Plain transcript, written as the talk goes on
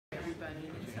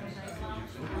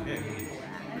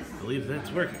believe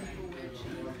that's working.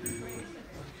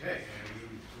 Okay.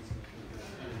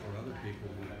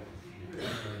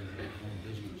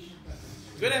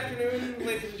 Good afternoon,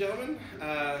 ladies and gentlemen. If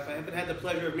I haven't had the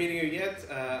pleasure of meeting you yet,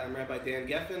 I'm Rabbi Dan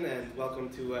Geffen, and welcome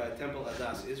to Temple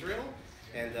Adas, Israel.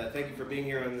 And thank you for being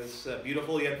here on this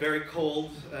beautiful yet very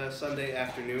cold Sunday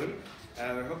afternoon.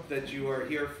 I hope that you are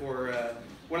here for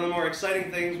one of the more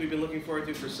exciting things we've been looking forward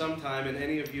to for some time, and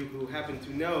any of you who happen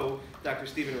to know Dr.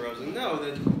 Stephen Rosen know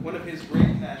that one of his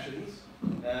great passions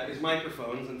is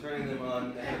microphones and turning them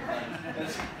on ahead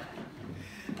of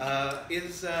time.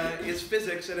 Is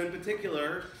physics, and in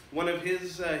particular, one of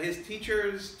his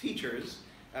teachers,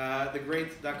 the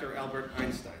great Dr. Albert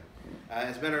Einstein.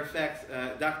 As a matter of fact,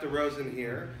 Dr. Rosen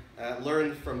here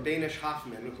learned from Danish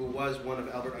Hoffman, who was one of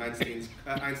Albert Einstein's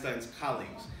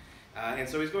colleagues. And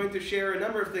so he's going to share a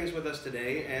number of things with us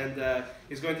today, and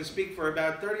he's going to speak for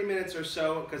about 30 minutes or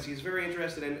so, because he's very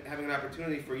interested in having an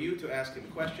opportunity for you to ask him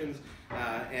questions.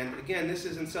 And again, this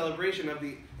is in celebration of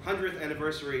the 100th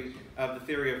anniversary of the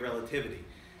theory of relativity.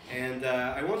 And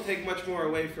I won't take much more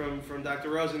away from Dr.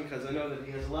 Rosen, because I know that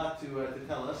he has a lot to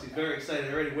tell us. He's very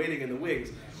excited, already waiting in the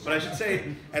wings. But I should say,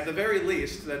 at the very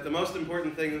least, that the most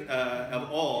important thing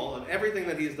of everything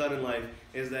that he's done in life,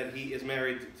 is that he is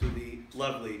married to the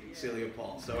lovely Celia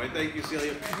Paul. So I thank you,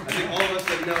 Celia. I think all of us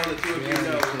that know, the two of you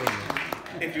know,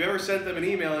 if you ever sent them an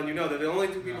email and you know that the only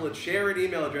two people that share an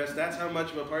email address, that's how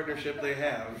much of a partnership they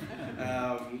have,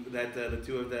 that the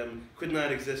two of them could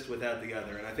not exist without the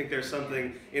other. And I think there's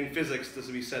something in physics to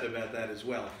be said about that as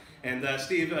well. And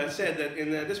Steve said that in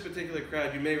this particular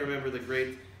crowd, you may remember the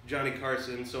great Johnny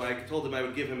Carson, so I told him I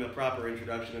would give him a proper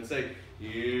introduction and say,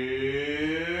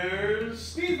 "Here's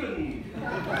Stephen."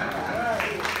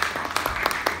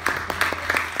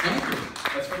 Thank you.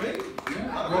 That's for me?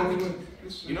 Yeah. Well,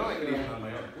 you know I can eat it on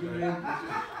my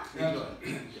own.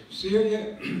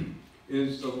 Celia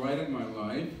is the light of my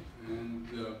life, and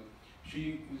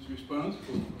she is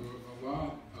responsible for a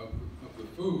lot of the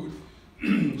food.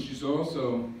 She's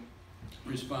also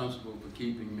responsible for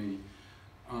keeping me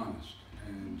honest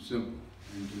and simple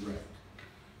and direct.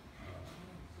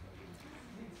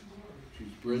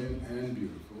 She's brilliant and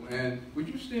beautiful. And would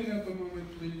you stand up a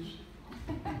moment, please?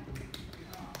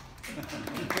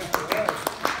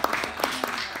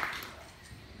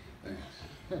 Thanks.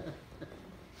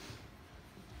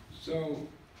 So,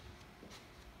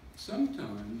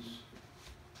 sometimes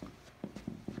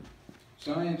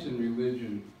science and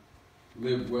religion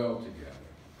live well together,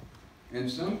 and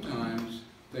sometimes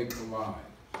they collide.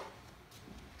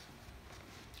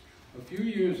 A few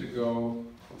years ago,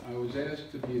 I was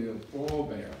asked to be a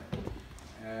pallbearer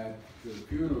at the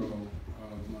funeral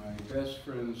of my best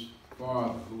friend's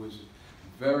father, who was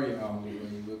very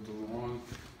elderly, lived a long,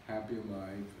 happy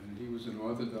life, and he was an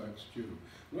Orthodox Jew.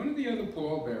 One of the other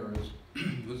pallbearers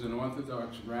was an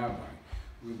Orthodox rabbi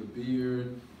with a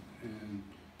beard and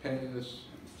payas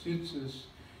and tzitzis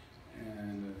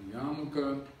and a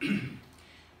yarmulke,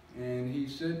 and he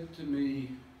said to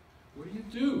me, "What do you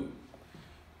do?"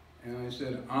 And I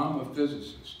said, "I'm a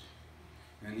physicist."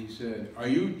 And he said, "Are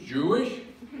you Jewish?"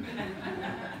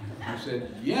 I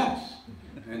said, "Yes."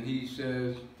 And he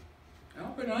says,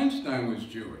 "Albert Einstein was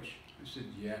Jewish." I said,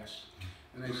 "Yes."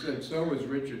 And I said, "So was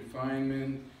Richard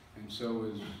Feynman, and so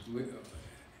was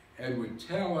Edward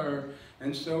Teller,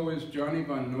 and so was Johnny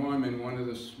von Neumann, one of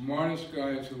the smartest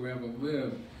guys who ever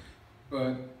lived.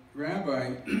 But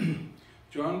Rabbi,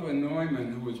 John von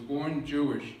Neumann, who was born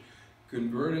Jewish,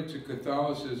 converted to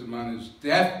Catholicism on his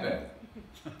deathbed."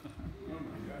 Oh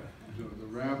my God. So the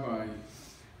rabbi,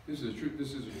 this is a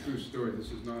true story,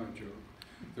 this is not a joke.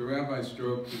 The rabbi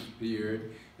stroked his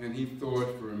beard, and he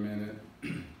thought for a minute,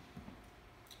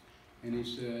 and he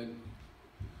said,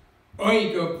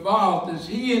 "Oi, Gewalt, is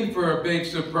he in for a big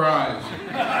surprise?"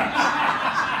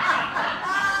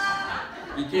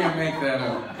 You can't make that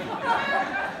up.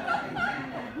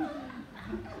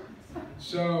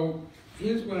 So,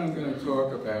 here's what I'm going to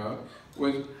talk about,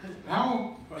 was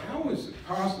how is it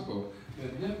possible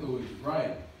that Hitler was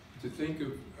right to think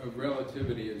of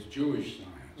relativity as Jewish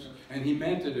science? And he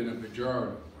meant it in a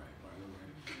pejorative way, by the way,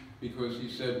 because he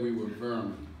said we were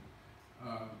vermin.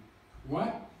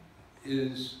 What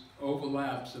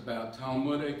overlaps about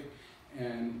Talmudic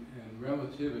and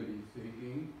relativity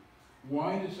thinking?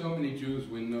 Why do so many Jews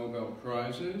win Nobel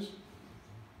Prizes?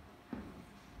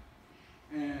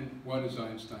 And what is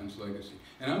Einstein's legacy?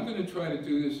 And I'm going to try to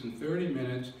do this in 30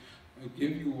 minutes, and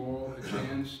give you all a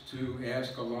chance to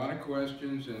ask a lot of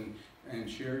questions and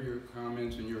share your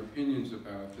comments and your opinions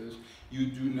about this. You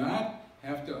do not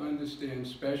have to understand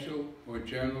special or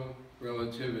general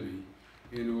relativity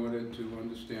in order to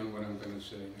understand what I'm going to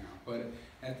say now. But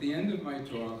at the end of my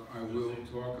talk, I will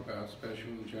talk about special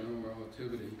and general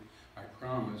relativity, I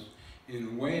promise,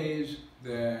 in ways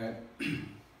that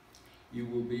you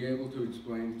will be able to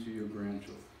explain to your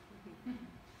grandchildren.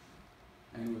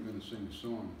 And we're going to sing a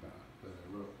song about it that I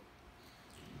wrote.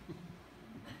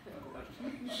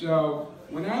 So,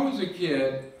 when I was a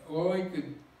kid, all I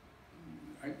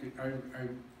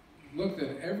looked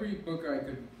at every book I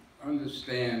could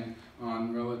understand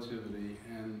on relativity,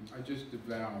 and I just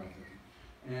devoured them.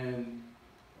 And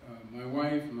my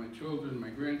wife, my children, my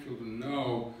grandchildren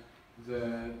know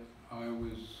that I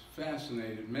was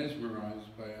fascinated,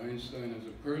 mesmerized by Einstein as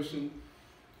a person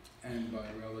and by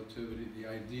relativity, the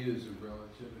ideas of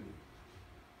relativity.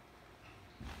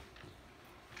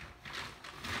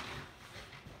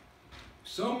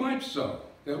 So much so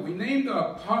that we named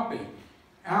our puppy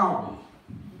Albie.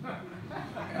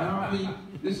 Albie,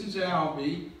 this is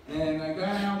Albie, and I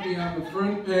got Albie on the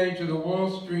front page of the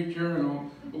Wall Street Journal,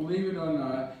 believe it or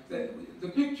not. The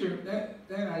picture, that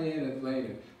I added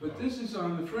later, but this is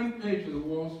on the front page of the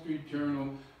Wall Street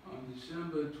Journal on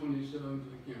December 27th,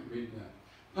 I can't read that.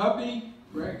 Puppy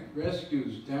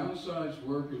rescues downsized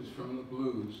workers from the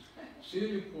blues.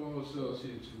 Celia Paul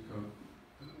Associates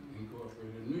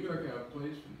Incorporated, a New York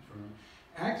outplacement firm,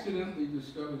 accidentally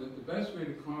discovered that the best way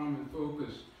to calm and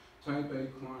focus type A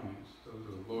clients, those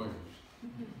are lawyers,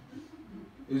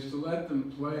 is to let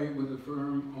them play with the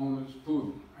firm owner's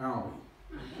poodle, Albie.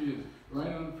 She is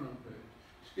right on the front page.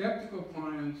 Skeptical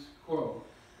clients, quote,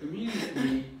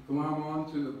 immediately glom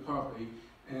onto the puppy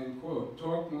and, quote,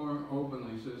 talk more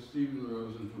openly, says Stephen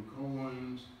Rosen, who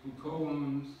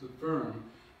co-owns the firm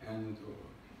and the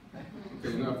dog.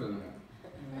 Okay, enough of that.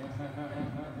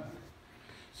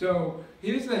 So,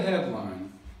 here's the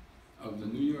headline of the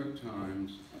New York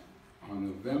Times on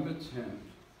November 10th,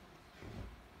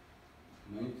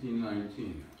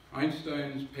 1919.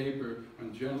 Einstein's paper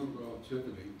on general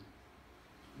relativity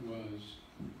was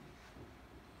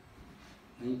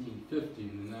 1915,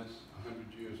 and that's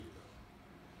 100 years ago.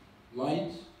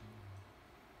 Light,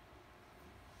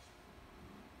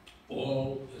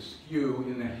 all askew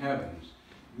in the heavens,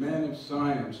 men of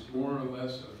science more or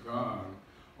less agog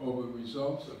over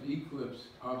results of eclipse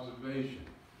observation.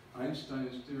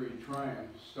 Einstein's theory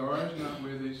triumphed. Stars not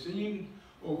where they seemed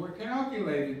or were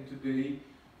calculated to be,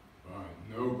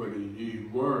 but nobody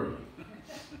need worry.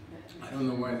 I don't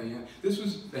know why they... This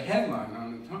was the headline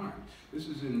on the Times. This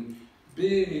is in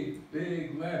big,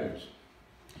 big letters.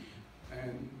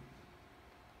 And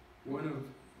one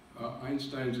of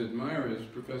Einstein's admirers,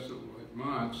 Professor Lloyd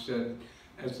Mott, said,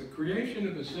 as the creation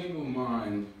of a single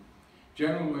mind,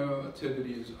 general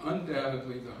relativity is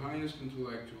undoubtedly the highest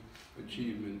intellectual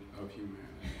achievement of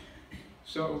humanity.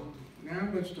 So now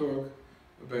let's talk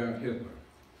about Hitler.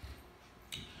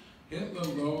 Hitler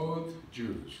loathed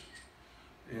Jews.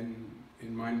 In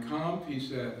Mein Kampf, he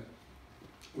said,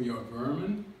 we are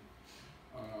vermin,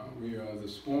 we are the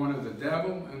spawn of the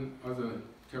devil, and other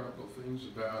terrible things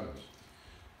about us.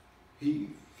 He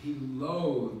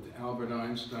loathed Albert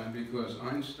Einstein because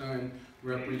Einstein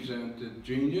represented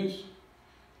genius,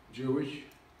 Jewish,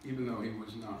 even though he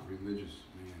was not a religious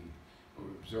man or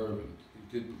observant.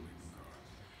 He did believe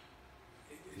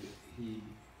in God.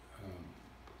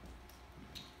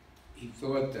 He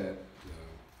thought that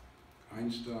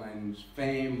Einstein's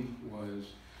fame was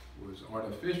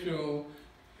artificial,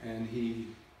 and he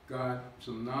got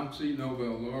some Nazi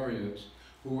Nobel laureates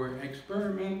who were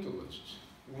experimentalists,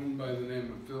 one by the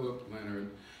name of Philip Leonard,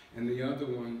 and the other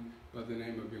one by the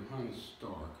name of Johannes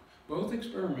Stark, both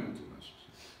experimentalists,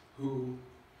 who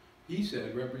he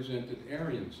said represented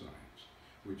Aryan science,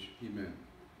 which he meant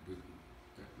that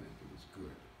it was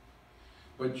good.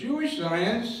 But Jewish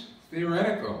science,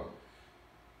 theoretical.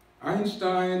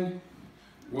 Einstein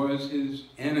was his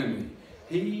enemy.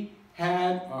 He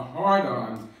had a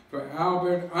hard-on for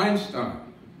Albert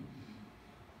Einstein.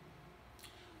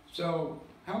 So,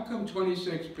 how come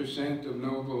 26% of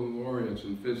Nobel laureates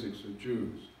in physics are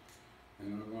Jews?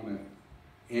 And I want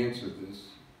to answer this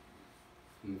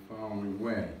in the following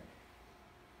way.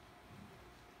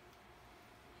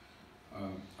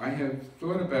 I have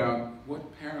thought about what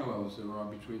parallels there are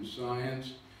between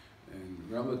science and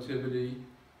relativity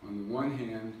on the one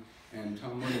hand and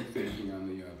Talmudic thinking on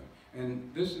the other.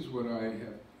 And this is what I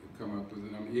have come up with,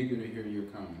 and I'm eager to hear your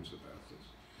comments about this.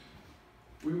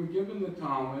 We were given the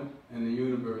Talmud and the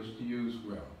universe to use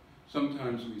well.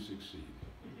 Sometimes we succeed.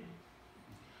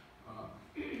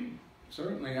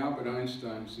 Certainly Albert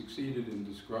Einstein succeeded in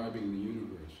describing the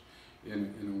universe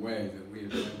in a way that we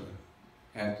have never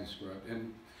had described,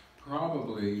 and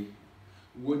probably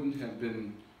wouldn't have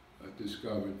been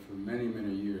discovered for many,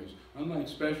 many years. Unlike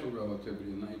special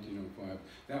relativity in 1905,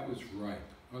 that was ripe.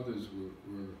 Others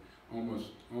were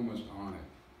almost on it.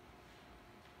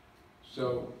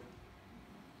 So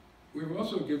we were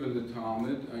also given the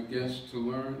Talmud, I guess, to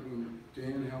learn,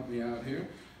 Dan helped me out here,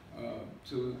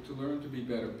 to learn to be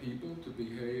better people, to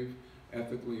behave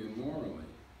ethically and morally.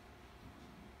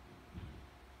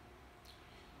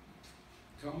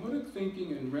 Talmudic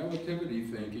thinking and relativity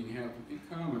thinking have in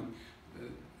common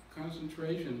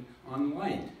concentration on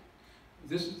light.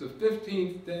 This is the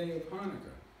 15th day of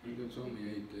Hanukkah. I think it's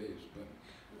only 8 days, but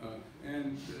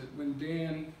when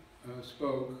Dan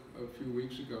spoke a few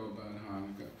weeks ago about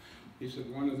Hanukkah, he said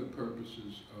one of the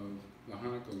purposes of the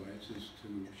Hanukkah lights is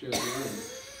to shed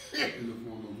light in the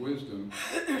form of wisdom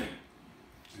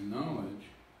and knowledge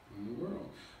on the world.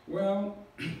 Well,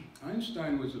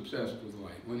 Einstein was obsessed with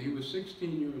light. When he was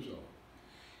 16 years old,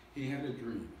 he had a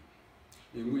dream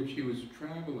in which he was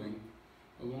traveling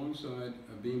alongside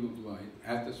a beam of light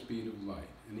at the speed of light.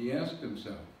 And he asked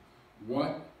himself,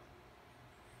 what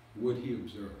would he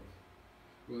observe?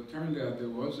 Well, it turned out there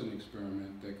was an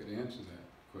experiment that could answer that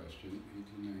question,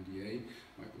 1898,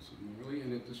 Michelson-Morley,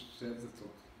 and it just said that the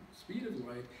speed of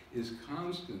light is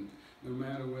constant no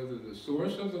matter whether the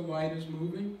source of the light is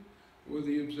moving or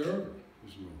the observer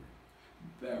is moving.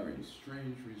 Very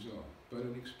strange result, but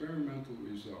an experimental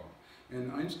result.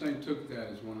 And Einstein took that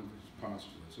as one of his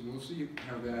postulates, and we'll see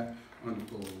how that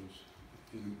unfolds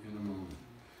in a moment.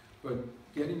 But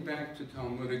getting back to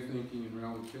Talmudic thinking and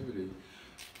relativity,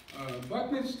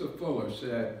 Buckminster Fuller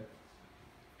said,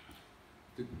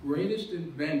 the greatest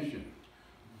invention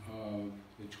of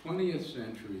the 20th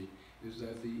century is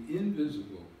that the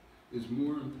invisible is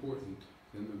more important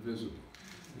than the visible.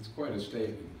 It's quite a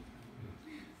statement.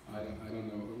 I don't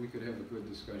know, we could have a good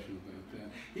discussion about that.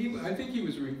 I think he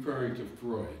was referring to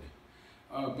Freud,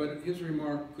 but his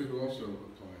remark could also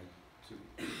apply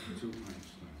to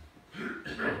Einstein.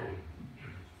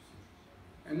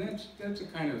 And that's a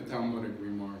kind of Talmudic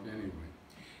remark anyway.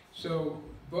 So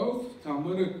both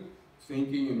Talmudic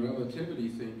thinking and relativity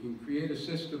thinking create a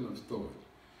system of thought.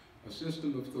 A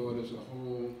system of thought is a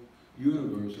whole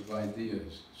universe of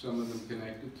ideas, some of them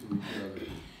connected to each other.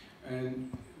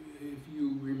 And if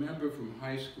you remember from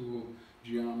high school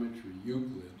geometry,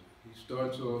 Euclid, he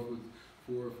starts off with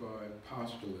 4 or 5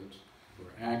 postulates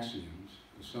or axioms,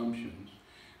 assumptions,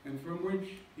 and from which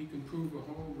he can prove a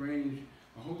whole range,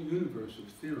 a whole universe of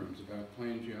theorems about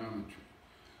plane geometry.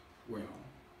 Well,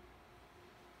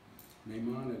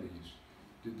 Maimonides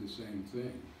did the same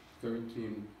thing.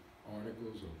 13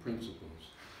 articles or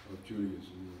principles of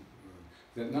Judaism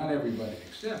that not everybody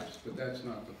accepts, but that's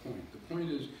not the point. The point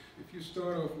is, if you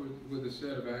start off with a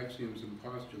set of axioms and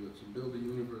postulates and build a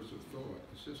universe of thought,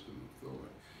 a system of thought,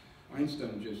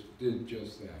 Einstein did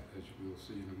just that, as we'll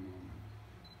see in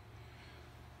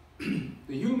a moment.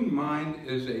 The human mind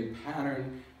is a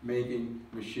pattern-making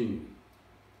machine.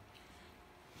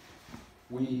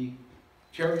 We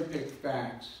cherry-pick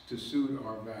facts to suit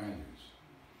our values.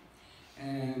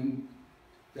 And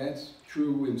that's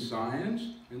true in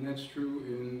science, and that's true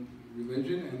in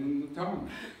religion and in the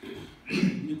Talmud.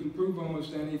 You can prove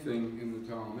almost anything in the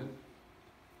Talmud,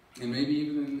 and maybe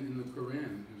even in the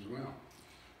Quran as well.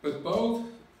 But both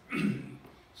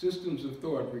systems of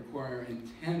thought require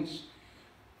intense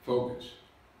focus.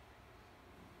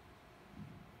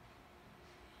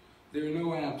 There are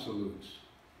no absolutes.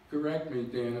 Correct me,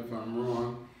 Dan, if I'm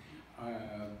wrong,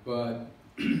 but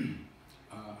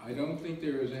I don't think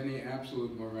there is any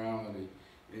absolute morality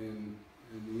in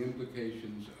the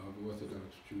implications of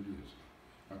Orthodox Judaism.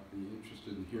 I'd be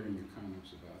interested in hearing your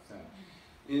comments about that.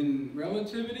 In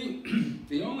relativity,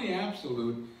 the only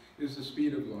absolute is the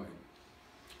speed of light.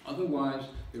 Otherwise,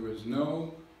 there is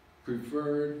no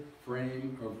preferred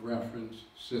frame of reference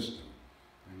system.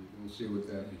 And we'll see what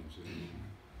that means in a moment.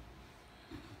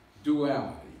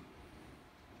 Duality.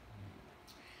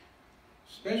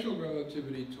 Special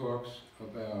relativity talks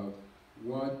about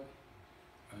what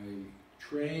a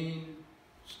train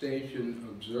station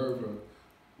observer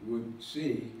would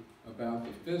see about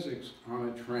the physics on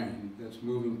a train that's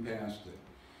moving past it,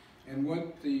 and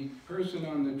what the person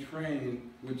on the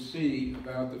train would see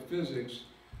about the physics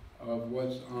of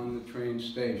what's on the train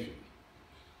station.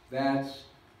 That's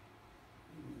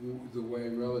the way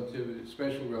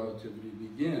special relativity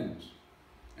begins.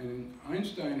 And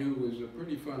Einstein, who was a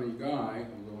pretty funny guy,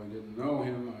 although I didn't know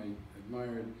him, I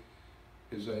admired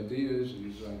his ideas,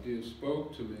 and his ideas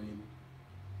spoke to me,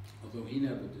 although he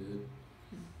never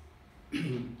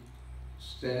did,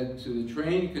 said to the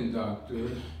train conductor,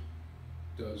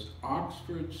 "Does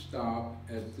Oxford stop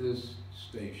at this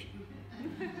station?"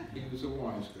 He was a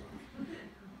wise guy.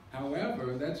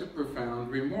 However, that's a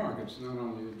profound remark. It's not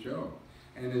only a joke.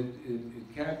 And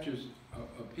it captures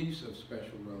a piece of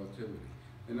special relativity.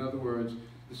 In other words,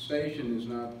 the station is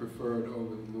not preferred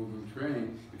over the moving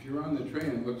train. If you're on the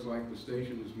train, it looks like the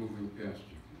station is moving past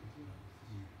you.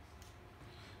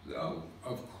 So,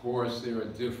 of course, there are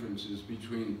differences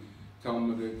between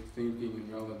Talmudic thinking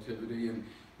and relativity, and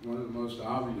one of the most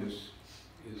obvious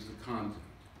is the content.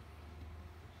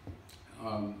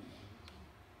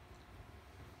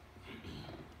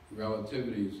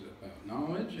 Relativity is about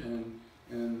knowledge, and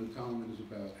the Talmud is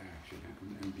about action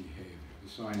and behavior, the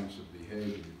science of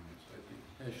behavior, you might say. I think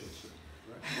Heschel said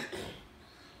that,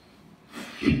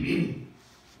 right?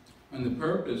 And the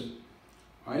purpose,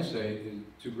 I say, is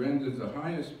to render the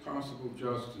highest possible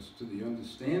justice to the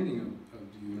understanding of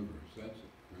the universe. That's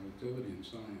relativity in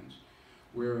science.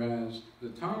 Whereas the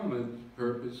Talmud's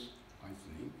purpose, I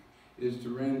think, is to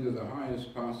render the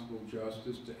highest possible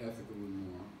justice to ethical and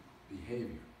moral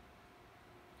behavior.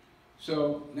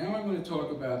 So now I'm going to talk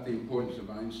about the importance of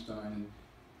Einstein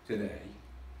today.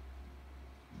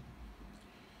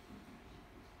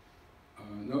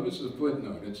 Notice the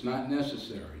footnote. It's not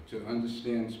necessary to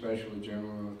understand special or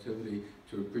general relativity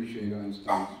to appreciate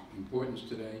Einstein's importance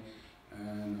today.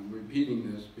 And I'm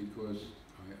repeating this because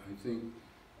I think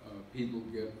people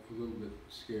get a little bit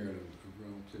scared of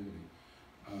relativity.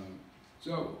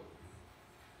 So,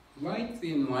 like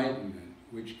the Enlightenment,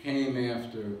 which came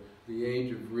after the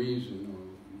Age of Reason, or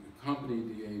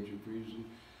accompanied the Age of Reason,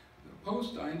 the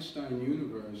post-Einstein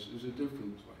universe is a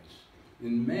different place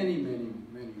in many, many,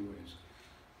 many ways.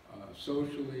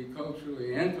 Socially,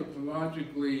 culturally,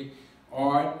 anthropologically,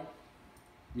 art,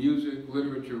 music,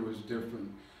 literature was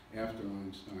different after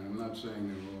Einstein. I'm not saying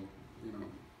they were all, you know,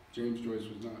 James Joyce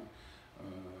was not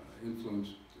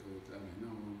influenced that I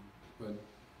know of,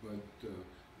 but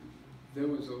there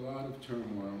was a lot of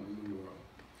turmoil in the world,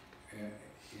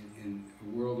 in a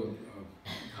world of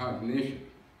cognition.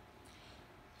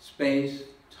 Space,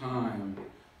 time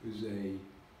is a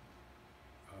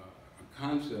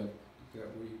concept that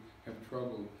we have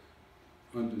trouble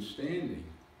understanding,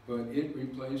 but it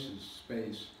replaces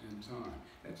space and time.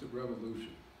 That's a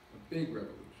revolution, a big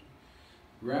revolution.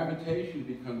 Gravitation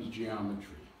becomes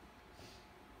geometry.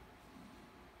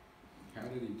 How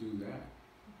did he do that?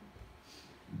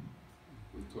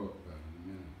 We'll talk about it in a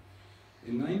minute.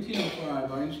 In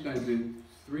 1905, Einstein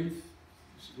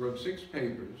wrote 6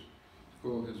 papers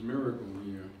called his Miracle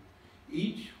Year.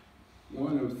 Each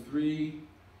one of 3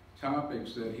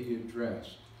 topics that he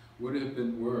addressed would have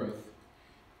been worth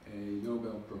a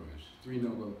Nobel Prize, 3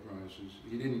 Nobel Prizes.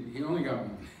 He only got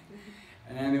 1.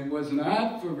 And it was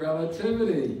not for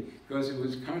relativity, because it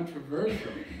was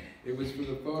controversial. It was for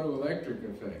the photoelectric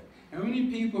effect. How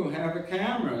many people have a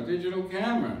camera, a digital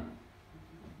camera?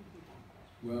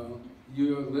 Well,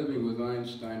 you're living with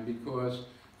Einstein because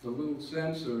the little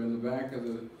sensor in the back of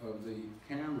the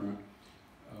camera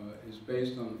is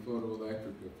based on the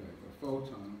photoelectric effect. A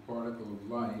photon, a particle of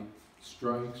light,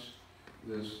 strikes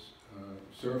this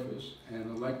surface,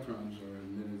 and electrons are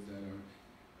emitted that are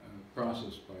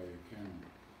processed by your camera.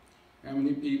 How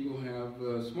many people have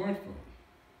a smartphone?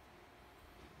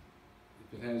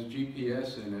 If it has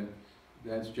GPS in it,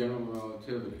 that's general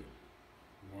relativity.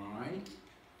 Why?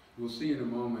 We'll see in a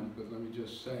moment, but let me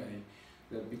just say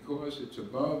that because it's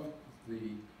above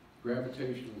the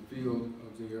gravitational field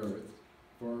of the Earth,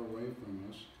 far away from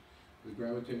us, the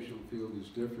gravitational field is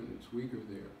different, it's weaker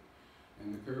there.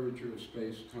 And the curvature of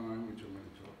space-time, which I'm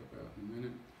going to talk about in a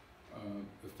minute,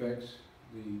 affects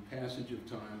the passage of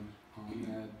time on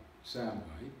that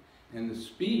satellite, and the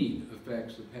speed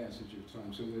affects the passage of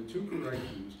time. So there are 2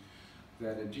 corrections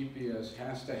that a GPS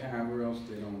has to have, or else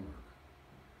they don't work.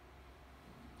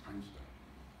 Einstein.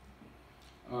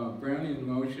 Brownian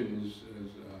motion is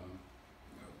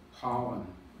pollen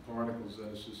particles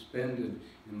that are suspended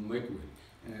in liquid,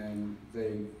 and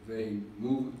they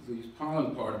move. These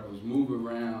pollen particles move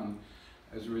around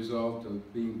as a result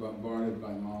of being bombarded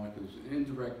by molecules. An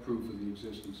indirect proof of the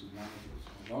existence of molecules.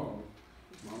 Although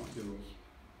molecules,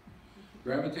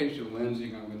 gravitational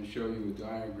lensing. I'm going to show you a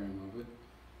diagram of it.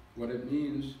 What it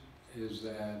means is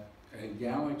that a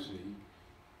galaxy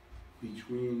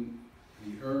between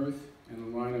the Earth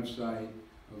and the line of sight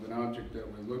of an object that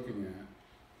we're looking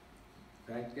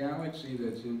at, that galaxy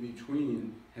that's in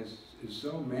between is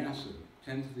so massive,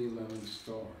 10 to the 11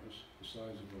 stars, the size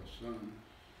of our sun,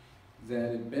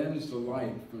 that it bends the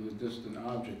light from the distant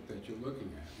object that you're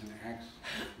looking at and acts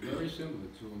very similar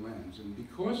to a lens. And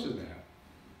because of that,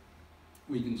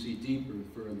 we can see deeper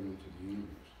and further into the universe.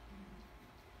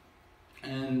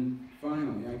 And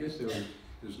finally, I guess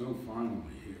there's no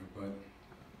finally here, but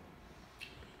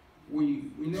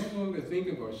we no longer think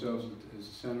of ourselves as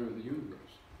the center of the universe,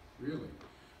 really.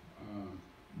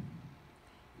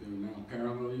 There are now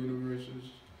parallel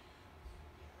universes,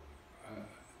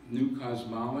 new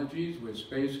cosmologies where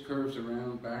space curves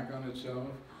around back on itself,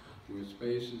 where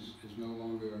space is no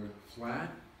longer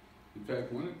flat. In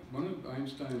fact, one of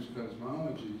Einstein's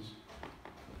cosmologies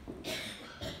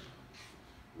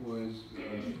was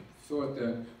thought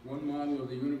that one model of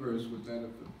the universe was that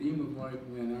if a beam of light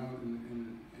went out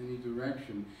in any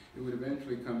direction, it would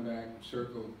eventually come back and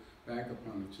circle back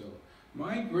upon itself.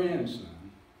 My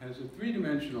grandson has a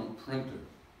three-dimensional printer,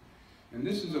 and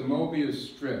this is a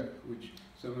Mobius strip, which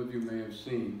some of you may have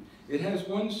seen. It has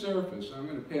one surface. I'm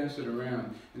going to pass it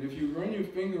around, and if you run your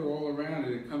finger all around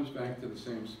it, it comes back to the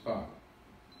same spot.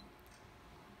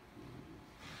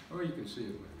 Or you can see it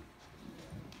later.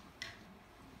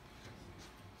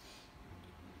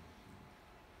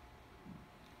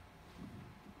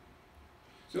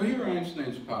 So here are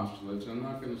Einstein's postulates. I'm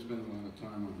not going to spend a lot of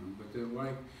time on them, but they're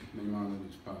like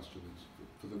Maimonides' postulates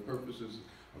for the purposes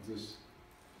of this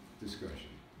discussion.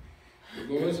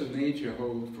 The laws of nature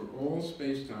hold for all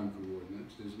space-time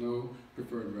coordinates. There's no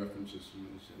preferred reference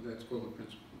system. That's called the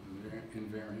principle of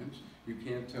invariance. You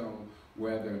can't tell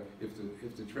whether,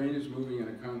 if the train is moving at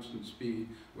a constant speed,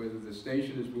 whether the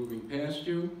station is moving past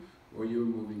you or you're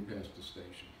moving past the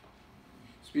station.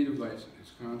 Speed of light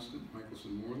is constant,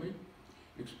 Michelson-Morley.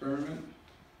 Experiment,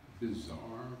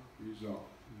 bizarre result,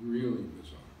 really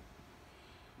bizarre.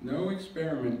 No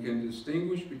experiment can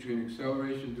distinguish between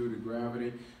acceleration due to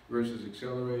gravity versus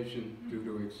acceleration due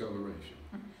to acceleration.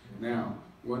 Now,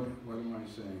 what am I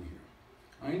saying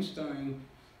here? Einstein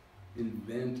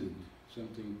invented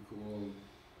something called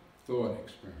thought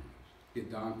experiments,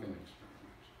 Gedanken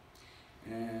experiments.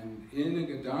 And in a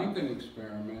Gedanken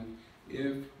experiment,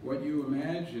 if what you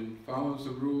imagine follows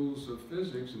the rules of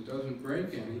physics and doesn't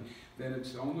break any, then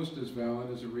it's almost as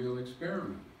valid as a real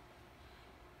experiment.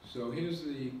 So here's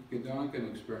the Gedanken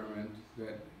experiment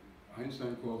that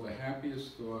Einstein called the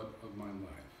happiest thought of my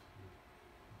life.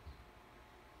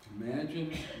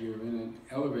 Imagine you're in an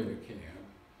elevator cab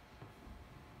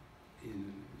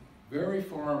very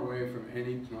far away from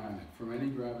any planet, from any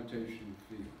gravitational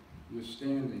field. You're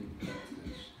standing like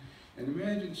this. And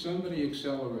imagine somebody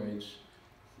accelerates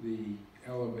the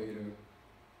elevator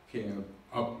cab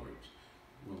upwards.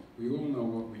 Well, we all know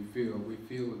what we feel. We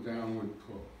feel a downward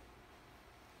pull.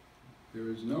 There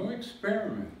is no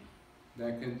experiment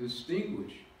that can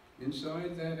distinguish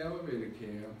inside that elevator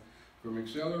cab from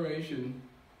acceleration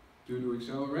due to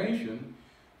acceleration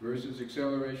versus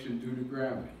acceleration due to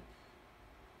gravity.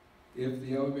 If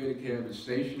the elevator cab is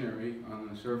stationary on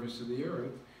the surface of the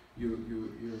Earth, you're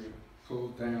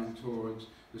pulled down towards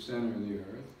the center of the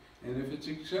Earth. And if it's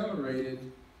accelerated,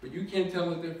 but you can't tell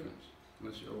the difference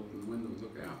unless you open the window and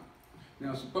look out.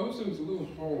 Now suppose there was a little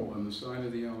hole on the side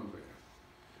of the elevator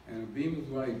and a beam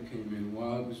of light came in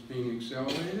while it was being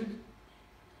accelerated.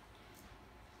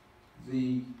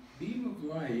 The beam of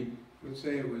light, let's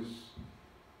say it was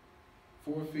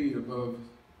 4 feet above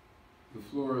the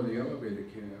floor of the elevator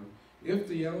cab. If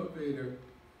the elevator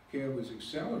cab was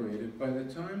accelerated, by the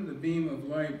time the beam of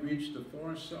light reached the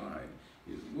far side,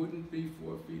 it wouldn't be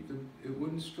 4 feet, it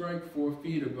wouldn't strike 4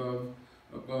 feet above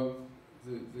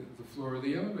the floor of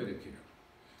the elevator cab.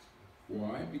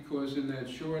 Why? Because in that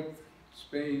short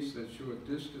space, that short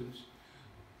distance,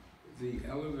 the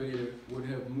elevator would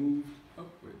have moved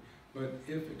upward. But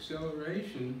if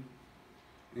acceleration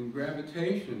and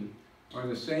gravitation are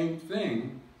the same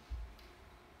thing,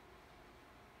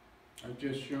 I've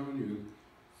just shown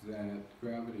you that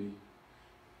gravity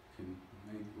can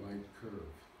make light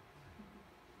curve.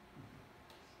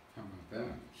 How about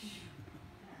that?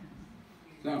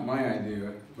 It's not my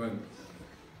idea, but...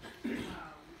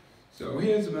 So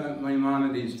here's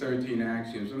Maimonides' 13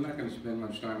 axioms. I'm not going to spend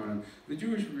much time on them. The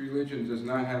Jewish religion does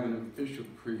not have an official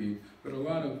creed, but a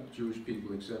lot of Jewish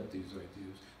people accept these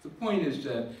ideas. The point is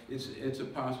that it's a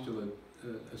postulate,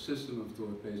 a system of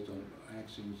thought based on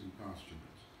axioms and postulates.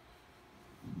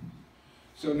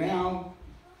 So now,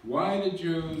 why the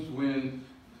Jews win?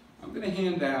 I'm going to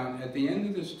hand out, at the end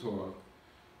of this talk,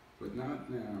 but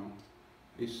not now,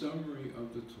 a summary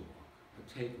of the talk,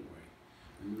 a takeaway.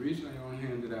 And the reason I don't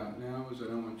hand it out now is I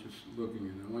don't want you looking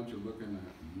at it. I want you looking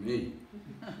at me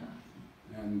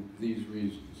and these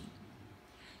reasons.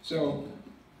 So,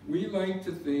 we like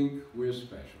to think we're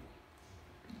special.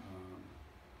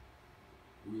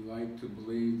 We like to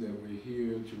believe that we're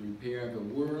here to repair the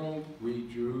world, we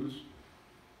Jews.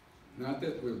 Not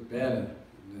that we're better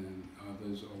than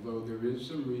others, although there is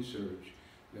some research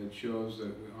that shows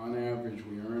that on average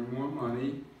we earn more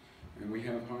money and we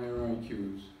have higher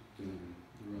IQs than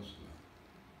the Jerusalem.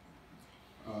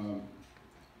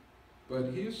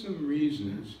 But here's some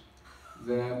reasons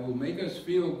that will make us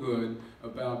feel good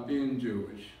about being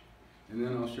Jewish, and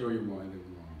then I'll show you why they're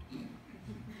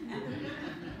wrong.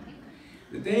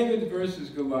 The David versus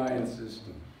Goliath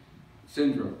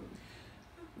syndrome.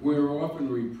 We're often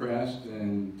repressed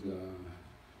and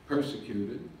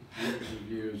persecuted hundreds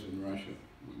of years in Russia,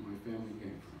 where my family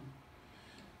came from.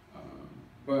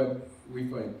 But we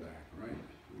fight back, right?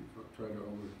 We try to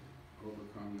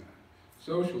overcome that.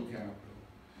 Social capital.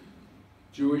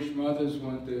 Jewish mothers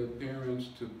want their parents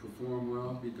to perform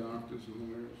well, be doctors and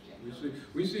lawyers.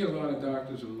 We see a lot of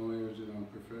doctors and lawyers in our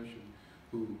profession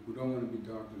who don't want to be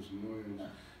doctors and lawyers.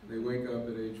 They wake up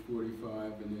at age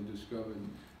 45 and they discover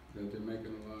that they're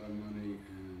making a lot of money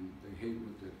and they hate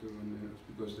what they're doing. It's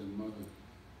because their mother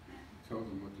told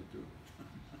them what to do.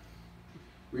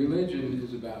 Religion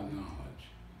is about knowledge.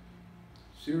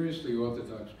 Seriously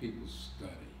Orthodox people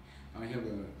study. I have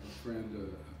a friend, a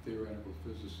theoretical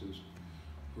physicist,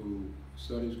 who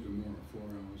studies Gemara 4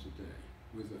 hours a day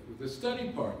with a study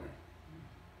partner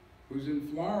who's in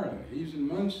Florida. He's in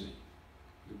Muncie,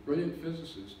 a brilliant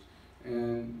physicist,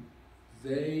 and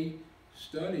they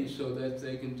study so that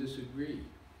they can disagree,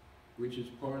 which is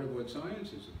part of what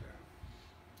science is about.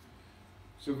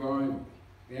 Survival.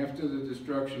 After the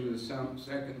destruction of the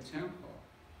Second Temple,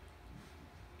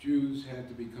 Jews had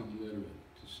to become literate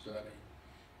to study.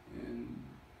 And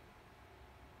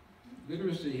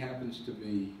literacy happens to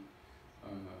be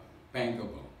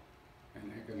bankable,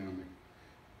 an economic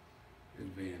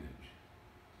advantage.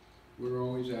 We're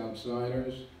always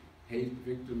outsiders,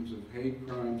 victims of hate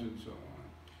crimes and so on.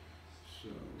 So,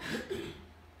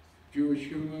 Jewish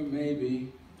humor,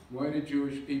 maybe. Why do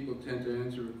Jewish people tend to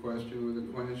answer a question with a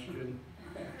question?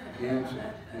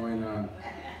 Answer, why not?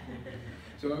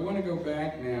 So I want to go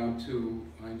back now to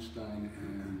Einstein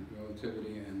and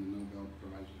relativity and the Nobel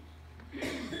Prizes.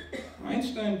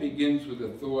 Einstein begins with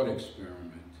a thought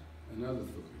experiment, another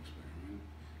thought experiment,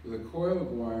 with a coil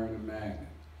of wire and a magnet.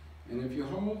 And if you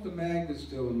hold the magnet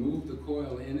still and move the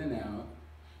coil in and out,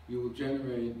 you will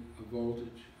generate a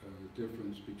voltage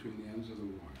difference between the ends of the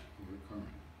wire, or a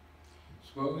current.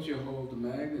 Suppose you hold the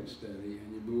magnet steady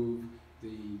and you move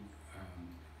the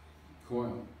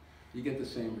coil, you get the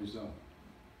same result.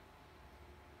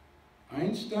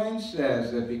 Einstein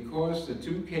says that because the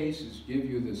two cases give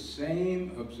you the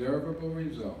same observable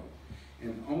result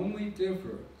and only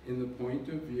differ in the point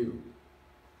of view,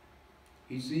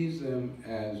 he sees them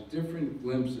as different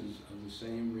glimpses of the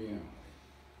same reality.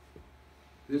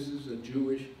 This is a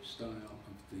Jewish style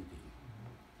of thinking,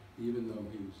 even though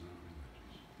he was not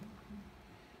religious.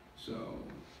 So,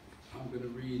 I'm going to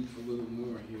read a little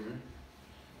more here.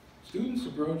 Students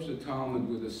approach the Talmud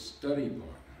with a study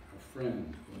partner, a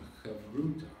friend, or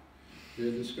chavruta.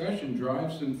 Their discussion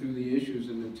drives them through the issues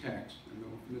in the text, and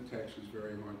often the text is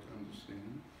very hard to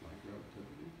understand, like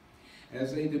relativity,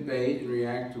 as they debate and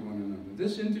react to one another.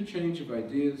 This interchange of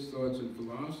ideas, thoughts, and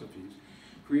philosophies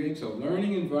creates a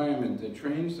learning environment that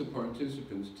trains the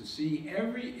participants to see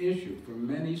every issue from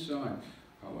many sides.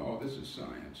 Hello, this is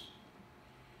science.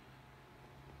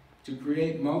 To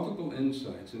create multiple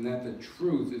insights, and that the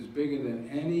truth is bigger than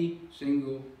any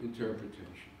single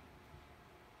interpretation.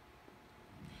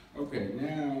 Okay,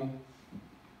 now,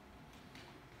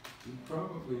 you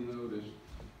probably noticed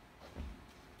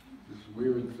this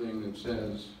weird thing that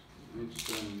says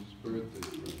Einstein's birthday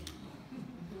present.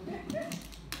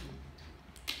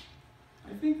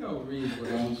 I think I'll read what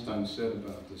Einstein said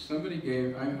about this. Somebody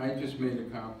gave, I just made a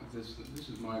copy of this. This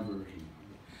is my version of it.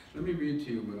 Let me read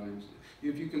to you what Einstein.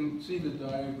 If you can see the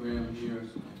diagram here,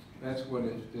 that's what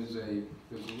it is. There's a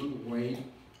little weight,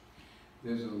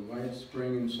 there's a light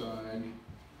spring inside,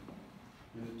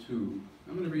 and a tube.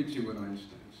 I'm going to read to you what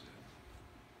Einstein said.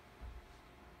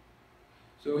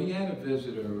 So he had a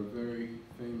visitor, a very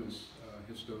famous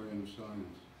historian of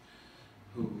science,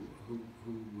 who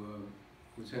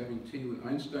was having tea with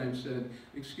Einstein. Said,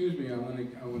 "Excuse me, I want to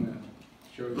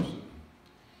show you something."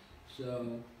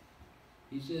 So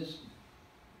he says,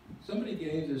 "Somebody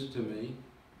gave this to me,"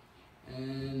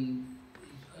 and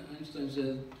Einstein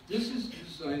said, this is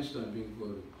Einstein being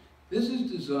quoted, "This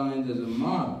is designed as a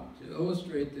model to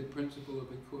illustrate the principle of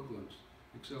equivalence.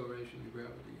 Acceleration and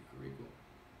gravity are equal."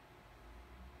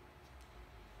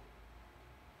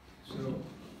 So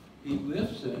he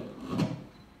lifts it,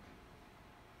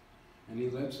 and he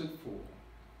lets it fall.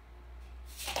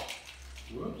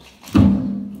 Whoops.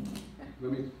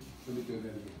 Let me do that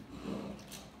again.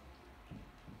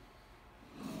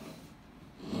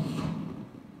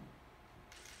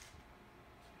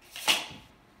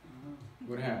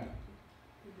 What happened?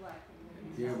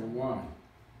 You have a Y.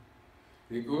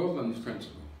 the equivalence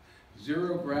principle.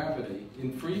 Zero gravity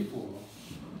in free fall.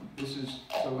 This is,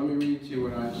 so let me read to you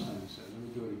what Einstein said. Let me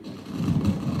do it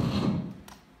again.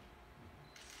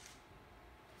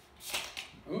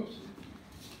 Oops.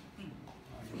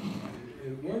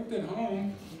 It worked at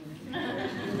home.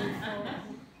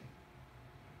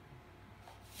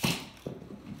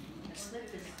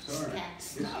 Sorry.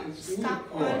 It's doing Stop.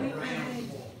 it.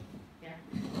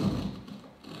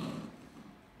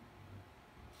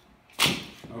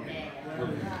 Okay.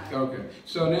 Okay.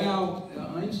 So now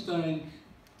Einstein,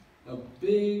 a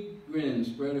big grin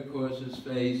spread across his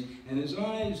face, and his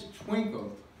eyes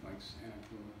twinkled like Santa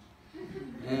Claus,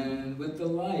 and with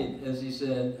delight as he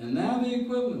said, "And now the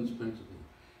equivalence principle."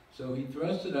 So he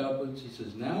thrust it upwards. He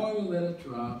says, "Now I will let it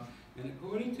drop, and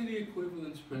according to the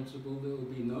equivalence principle, there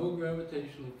will be no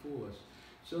gravitational force.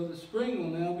 So the spring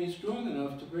will now be strong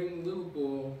enough to bring the little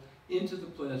ball into the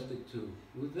plastic tube."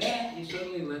 With that, he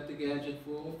suddenly let the gadget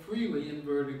fall freely and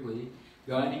vertically,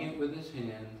 guiding it with his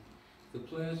hand. The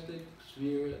plastic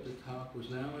sphere at the top was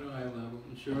now at eye level,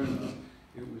 and sure enough,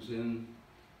 it was in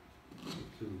the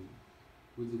tube.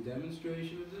 With the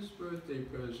demonstration of this birthday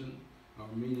present,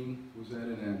 our meeting was at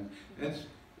an end. That's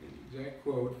an exact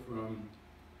quote from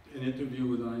an interview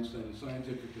with Einstein in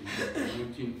Scientific American in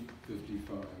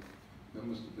 1955. That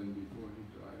must have been before he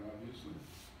died, obviously.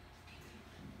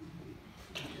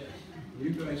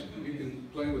 You guys, you can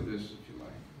play with this if you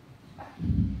like.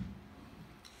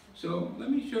 So let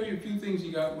me show you a few things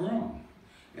he got wrong.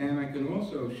 And I can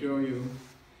also show you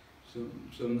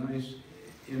some nice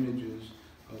images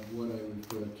of what I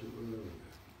referred to earlier.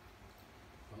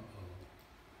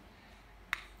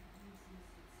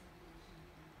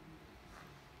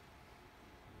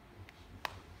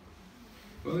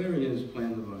 Well, there he is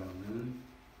playing the violin.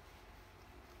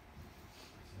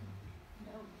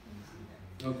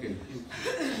 Okay.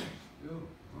 Oh,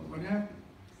 what happened?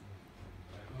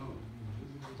 Oh.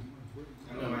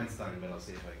 I know Einstein, but I'll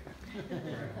see if I can.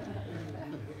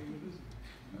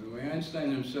 By the way, Einstein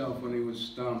himself, when he was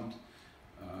stumped,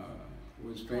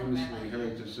 was famously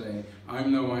heard to say,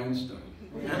 "I'm no Einstein."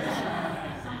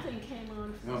 Something came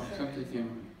on. No, something came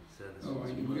on. Oh,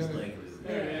 you Most got it. likely.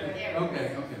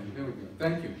 Okay, there we go.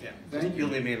 Thank you. Yeah, Thank you'll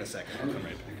you. leave me in a second. I'll come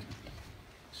right back.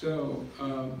 So,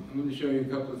 I'm going to show you a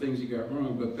couple of things he got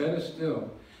wrong, but better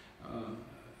still, I'm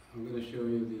going to show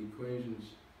you the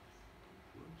equations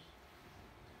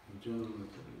of general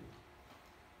relativity.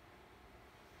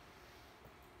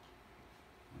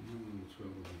 I'm having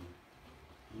trouble here.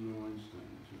 I'm no Einstein,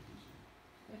 as you can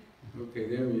see. Okay,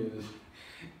 there he is.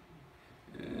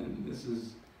 And this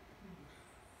is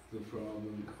the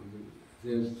problem.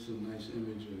 There's some nice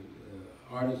images,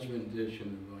 artist's rendition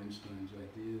of Einstein's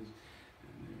ideas.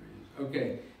 And there he is. Okay,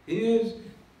 here's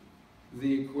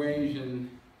the equation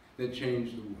that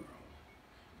changed the world.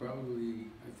 Probably,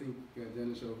 I think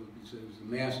Dennis Overby says the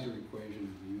master equation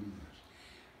of the universe.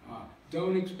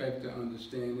 Don't expect to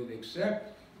understand it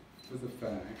except for the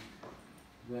fact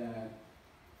that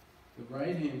the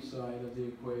right-hand side of the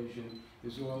equation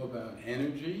is all about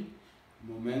energy,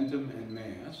 momentum, and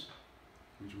mass,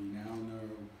 which we now know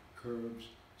curves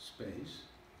space.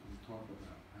 We'll talk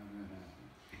about how that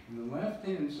happens. And the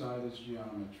left-hand side is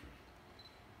geometry,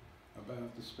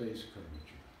 about the space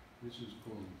curvature. This is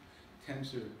called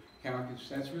tensor calculus.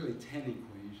 That's really 10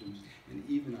 equations, and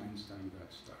even Einstein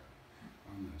got stuck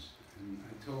on this. And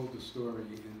I told the story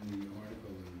in the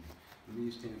article in the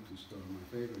East Hampton Star, my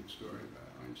favorite story about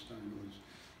Einstein was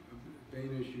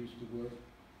Banish used to work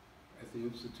at the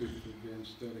Institute for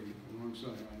Advanced Study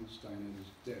alongside Einstein at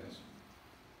his desk.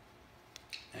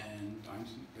 And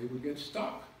Einstein, they would get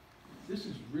stuck. This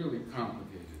is really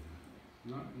complicated,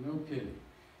 no kidding.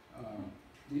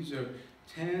 These are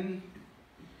 10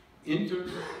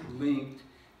 interlinked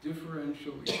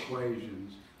differential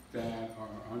equations that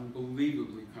are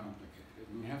unbelievably complicated.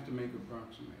 And you have to make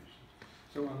approximations.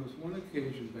 So on this one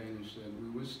occasion, Banish said, we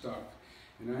were stuck,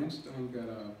 and Einstein got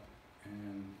up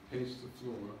and paced the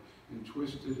floor and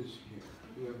twisted his hair.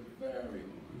 He had very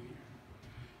long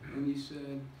hair. And he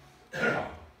said,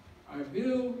 I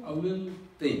will a little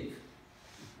think.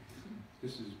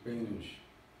 This is Banish,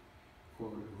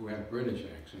 who had a British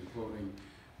accent, quoting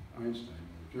Einstein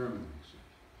with a German accent.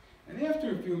 And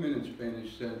after a few minutes,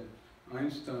 Banish said,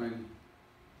 Einstein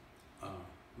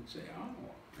would say, oh,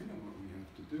 I know what we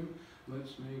have to do.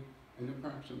 Let's make an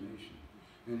approximation.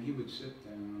 And he would sit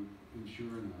down, and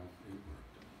sure enough, it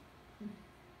worked.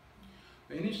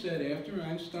 Banish said after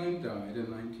Einstein died in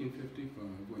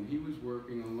 1955, when he was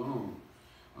working alone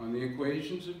on the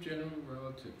equations of general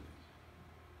relativity,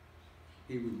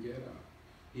 he would get up,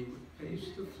 he would pace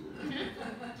the floor,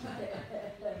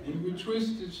 he would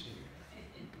twist his hair,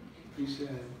 he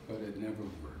said, but it never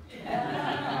worked.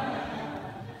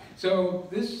 So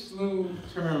this little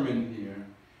term in here,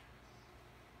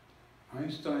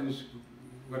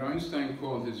 what Einstein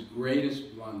called his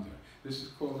greatest blunder. This is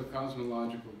called the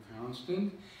cosmological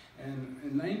constant. And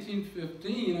in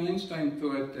 1915, Einstein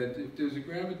thought that if there's a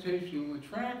gravitational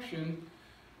attraction,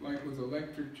 like with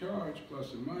electric charge,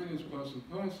 plus and minus, plus and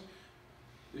plus,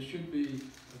 there should be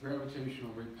a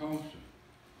gravitational repulsion.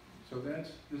 So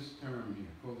that's this term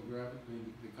here, called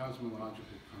the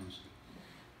cosmological constant.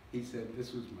 He said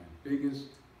this was my biggest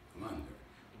blunder.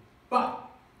 But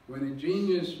when a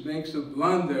genius makes a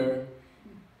blunder,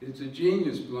 it's a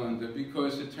genius blunder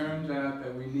because it turns out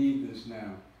that we need this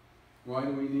now. Why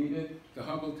do we need it? The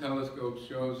Hubble telescope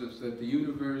shows us that the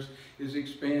universe is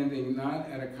expanding not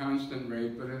at a constant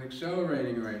rate, but an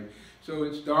accelerating rate. So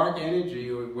its dark energy,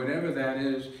 or whatever that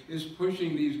is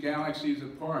pushing these galaxies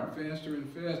apart faster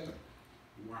and faster.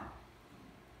 Wow.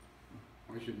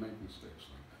 I should make mistakes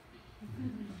like that.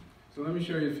 So let me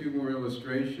show you a few more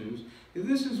illustrations.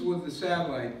 This is what the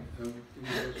satellite I was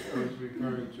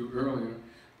referring to earlier.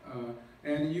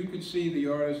 And you can see the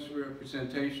artist's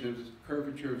representation of the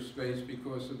curvature of space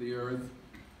because of the Earth's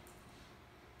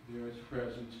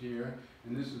presence here.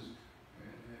 And this is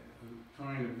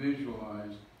trying to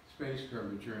visualize space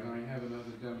curvature, and I have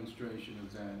another demonstration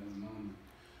of that in a moment.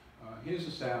 Here's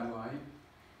a satellite,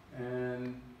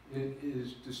 and it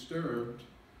is disturbed.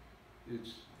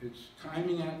 Its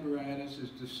timing apparatus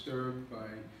is disturbed by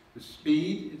the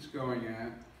speed it's going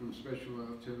at from special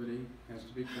relativity, has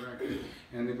to be corrected,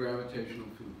 and the gravitational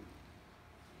field.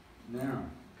 Now,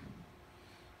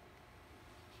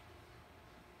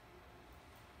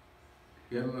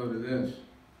 get a load of this.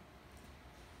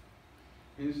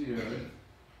 Here's the Earth.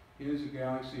 Here's a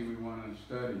galaxy we want to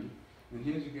study, and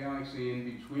here's a galaxy in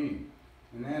between.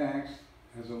 And that acts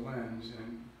as a lens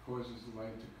and causes the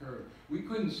light to curve. We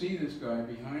couldn't see this guy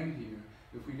behind here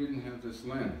if we didn't have this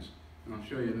lens. And I'll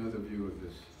show you another view of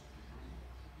this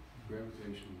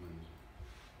gravitational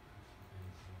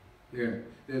lens.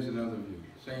 There's another view,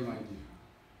 same idea.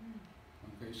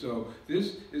 Okay, so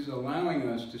this is allowing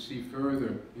us to see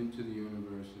further into the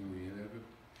universe than we had ever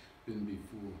been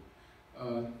before.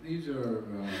 These are, I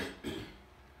don't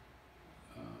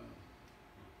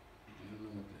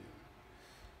know what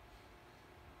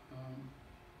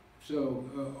they are.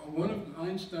 One of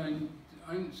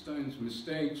Einstein's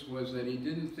mistakes was that he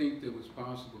didn't think that it was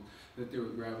possible that there were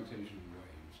gravitational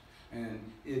waves.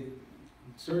 And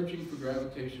searching for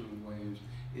gravitational waves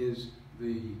is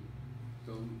the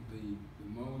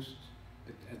most,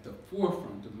 at the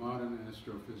forefront of modern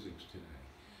astrophysics today.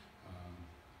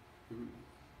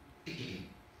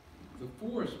 The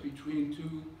force between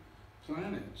two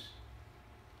planets,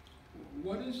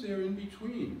 what is there in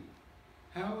between?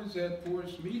 How is that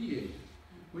force mediated?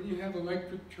 When you have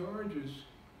electric charges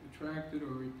attracted or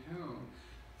repelled,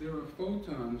 there are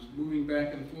photons moving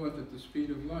back and forth at the speed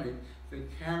of light that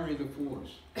carry the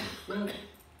force. Well,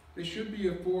 there should be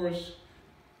a force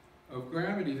of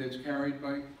gravity that's carried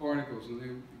by particles,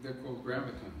 and they're called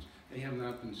gravitons. They have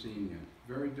not been seen yet.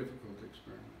 Very difficult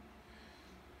experiment.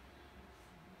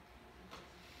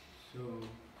 So,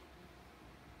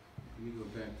 let me go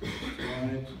back to the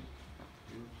slides.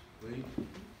 Oops, wait.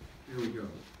 Here we go.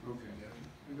 Okay,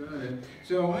 I got it.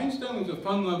 So Einstein was a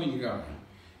fun-loving guy.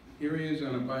 Here he is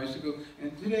on a bicycle,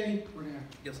 and today, what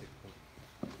happened? Yes, sir.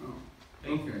 Oh,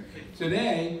 okay.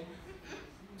 Today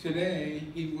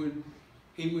he would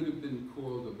have been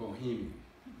called a bohemian.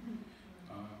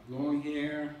 Long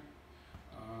hair,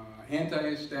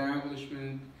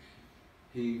 anti-establishment.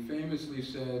 He famously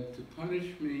said, "To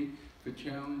punish me for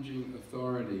challenging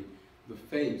authority, the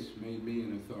fates made me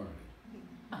an authority."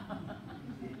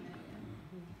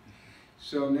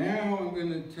 So now I'm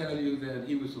going to tell you that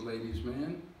he was a ladies'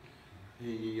 man.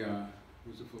 He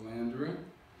was a philanderer,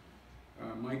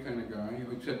 my kind of guy,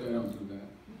 except I don't do that.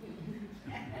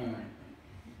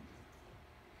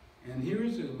 And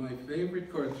here's my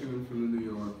favorite cartoon from the New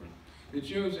Yorker. It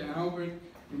shows Albert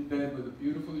in bed with a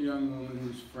beautiful young woman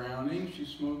who's frowning. She's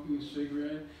smoking a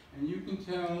cigarette, and you can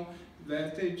tell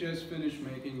that they just finished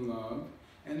making love.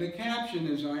 And the caption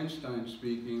is Einstein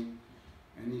speaking,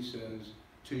 and he says,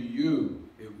 "To you,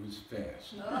 it was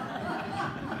fast."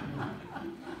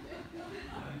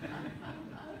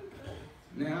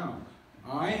 Now,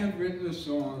 I have written a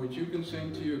song which you can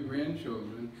sing to your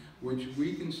grandchildren, which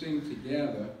we can sing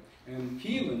together. And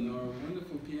Keelan, our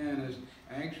wonderful pianist,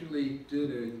 actually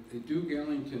did a Duke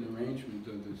Ellington arrangement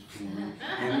of this for me.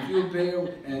 And if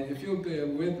you'll bear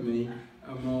with me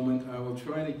a moment, I will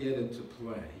try to get it to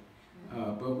play.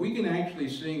 But we can actually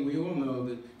sing. We all know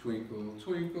that Twinkle,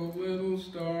 Twinkle, Little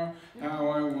Star, how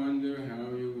I wonder how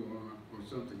you are, or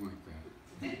something like that.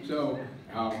 So,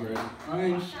 Albert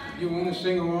Einstein, you want to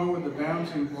sing along with the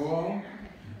bouncing ball?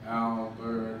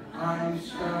 Albert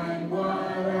Einstein, what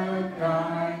a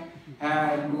guy,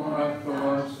 had more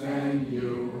thoughts than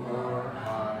you or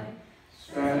I.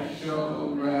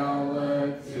 Special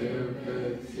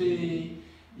relativity,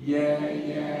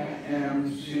 yeah,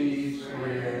 MC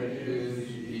squared is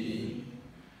E.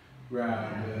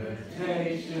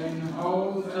 Gravitation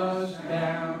holds us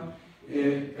down,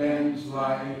 it bends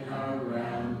light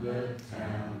around the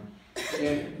town.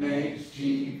 It makes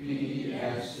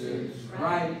GPS's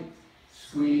right,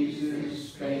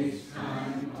 squeezes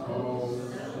space-time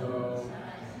also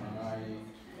right.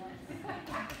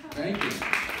 Thank you.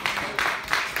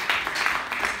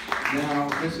 Now,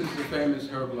 this is the famous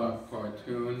Herblock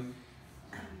cartoon.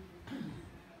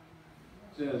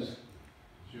 It says,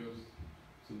 shows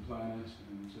some planets,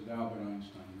 and it says Albert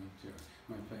Einstein lived here.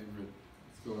 My favorite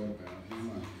thought about him.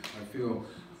 I feel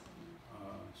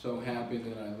so happy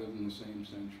that I lived in the same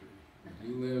century that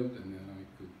he lived, and that I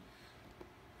could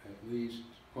at least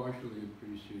partially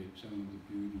appreciate some of the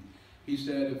beauty. He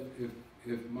said,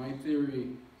 if my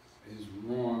theory is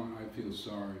wrong, I feel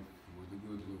sorry for the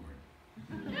good Lord.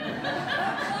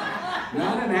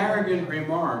 Not an arrogant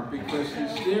remark, because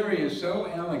his theory is so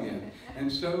elegant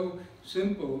and so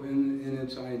simple in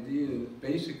its idea,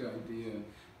 basic idea,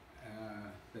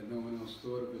 that no one else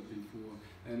thought of it before.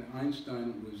 And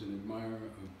Einstein was an admirer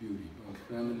of beauty, both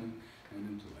feminine and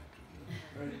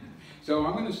intellectual. So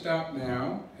I'm going to stop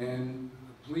now, and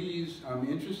please, I'm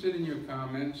interested in your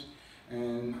comments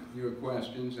and your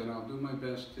questions, and I'll do my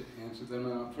best to answer them,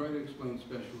 and I'll try to explain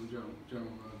special and general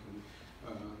relativity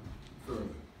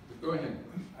further. But go ahead.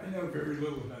 I know very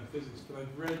little about physics, but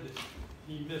I've read that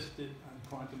he missed it on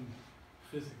quantum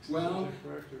physics. Well, is that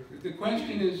correct, or? The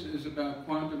question is about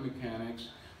quantum mechanics,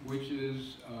 which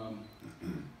is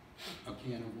a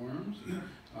can of worms.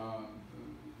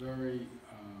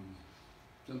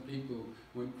 Some people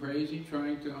went crazy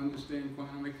trying to understand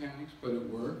quantum mechanics, but it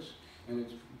works, and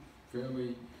it's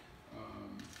fairly,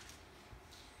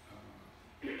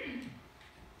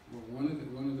 well, one of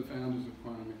the founders of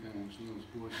quantum mechanics, Niels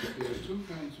Bohr, said there are two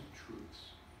kinds of truths.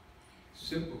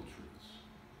 Simple truths,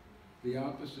 the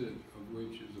opposite of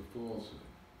which is a falsehood,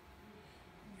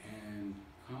 and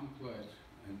complex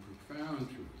and profound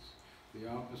truths, the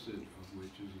opposite of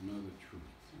which is another truth.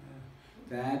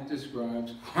 That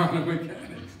describes quantum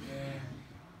mechanics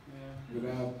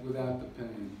without the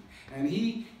pain. And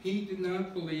he did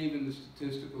not believe in the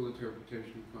statistical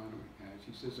interpretation of quantum mechanics.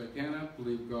 He says, I cannot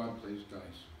believe God plays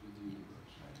dice with the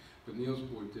universe. But Niels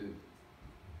Bohr did.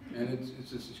 And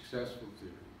it's a successful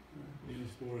theory.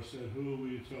 Niels Bohr said, who are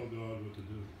we to tell God what to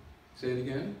do? Say it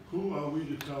again? Who are we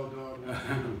to tell God what to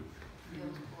do?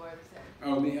 Niels Bohr said.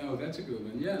 Oh, that's a good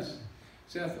one. Yes.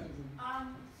 Seth.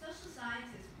 Social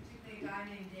scientists, particularly a guy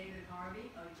named David Harvey.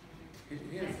 Oh, you can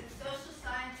Yeah. I said social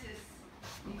scientists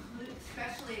include,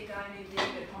 especially a guy named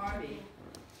David Harvey,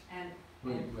 and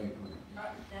Wait.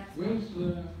 that's Where's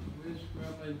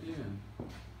Rabbi Dan?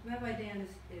 Rabbi Dan is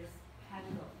had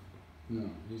to go No,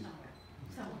 he's.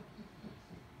 somewhere.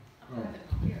 Oh.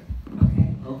 Here.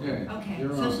 Okay. Okay.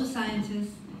 You're on. Social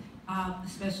scientists,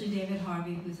 especially David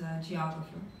Harvey, who's a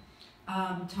geographer,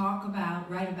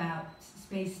 write about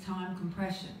space-time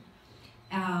compression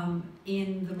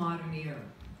in the modern era.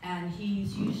 And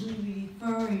he's usually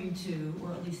referring to,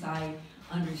 or at least I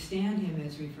understand him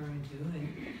as referring to,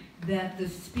 that the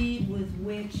speed with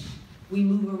which we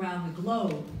move around the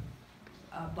globe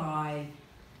by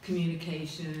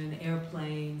communication,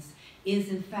 airplanes, is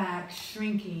in fact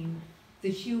shrinking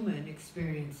the human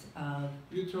experience of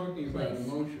You're talking about place.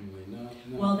 emotionally, not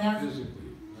Well, that's- physically,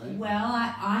 right? Well,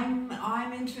 I'm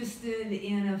interested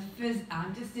in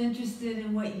I'm just interested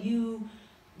in what you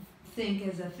think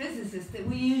as a physicist, that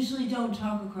we usually don't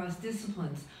talk across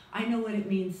disciplines. I know what it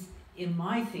means in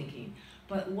my thinking,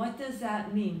 but what does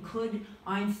that mean? Could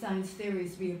Einstein's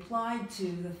theories be applied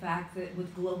to the fact that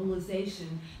with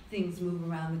globalization, things move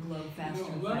around the globe faster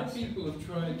and A lot of faster? people have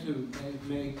tried to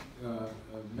make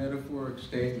metaphoric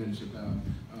statements about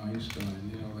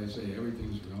Einstein. They say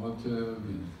everything's relative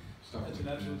and stuff That's like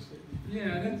an absolute that. statement.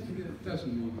 Yeah, that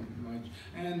doesn't mean much.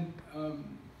 And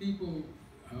people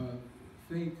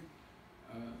think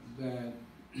that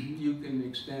you can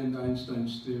extend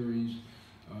Einstein's theories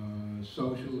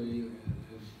socially,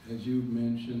 as you've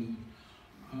mentioned.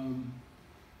 I'm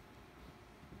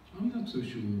not so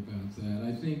sure about that.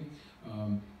 I think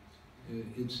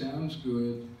it sounds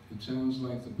good. It sounds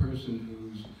like the person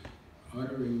who's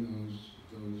uttering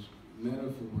those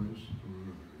metaphors for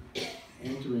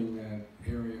entering that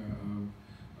area of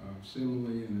simile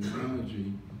and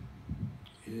analogy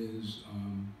is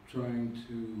trying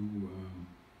to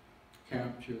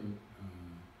capture,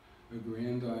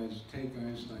 aggrandize, take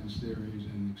Einstein's theories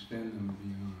and extend them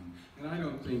beyond. And I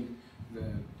don't think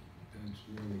that that's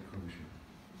really kosher,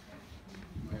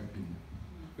 in my opinion.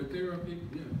 But there are people,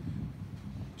 yeah.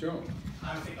 Joe?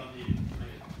 I don't think I'll need it.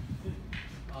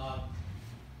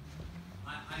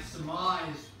 I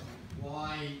surmise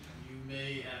why you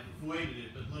may have avoided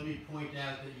it, but let me point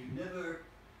out that you never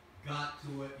got to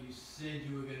what you said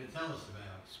you were going to tell us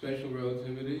about. Special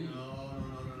relativity? No.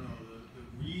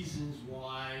 The reasons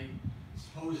why,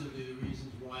 supposedly the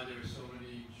reasons why there are so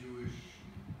many Jewish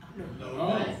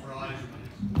Nobel Prize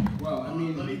winners. Well, I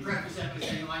mean... let me preface that by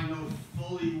saying I know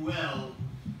fully well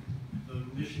the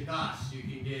mishigas you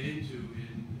can get into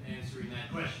in answering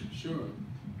that question. Sure.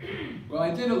 Well,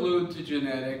 I did allude to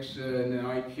genetics and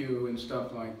IQ and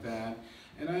stuff like that,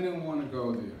 and I don't want to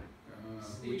go there,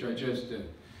 which I just did.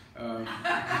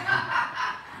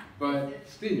 But,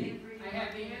 Steve. I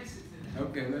have the answer to that.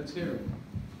 Okay, let's hear it.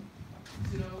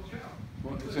 It's an old joke.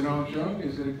 Well, it's an old joke?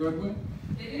 Is it a good one?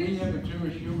 We have a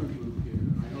Jewish humor group here.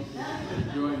 I hope you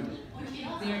can join us.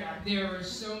 There are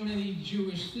so many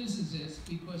Jewish physicists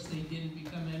because they didn't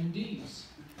become MDs.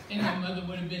 And my mother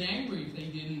would have been angry if they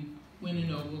didn't win a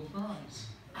Nobel Prize.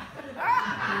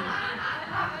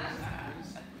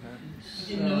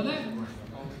 Didn't know that?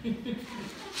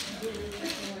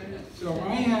 So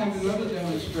I have another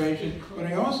demonstration, but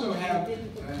I also have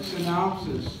a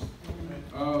synopsis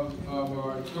of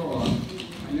our talk.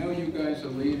 I know you guys are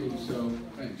leaving, so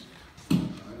thanks. I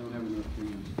don't have enough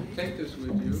hands. Take this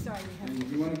with you. And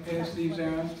you want to pass these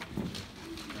out?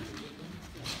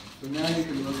 So now you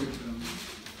can look at them.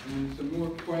 And some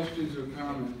more questions or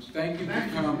comments. Thank you for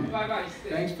coming. Bye-bye.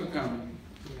 Thanks for coming.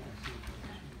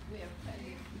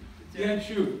 Yeah,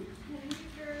 shoot. Can you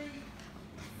very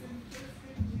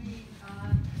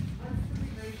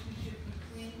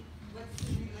simplistically, what's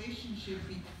the relationship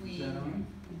between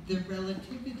the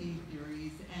relativity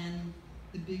theories and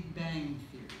the Big Bang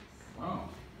theories? Wow.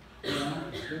 Well,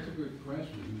 that's a good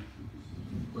question.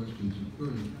 Questions are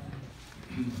good.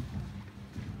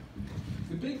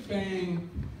 The Big Bang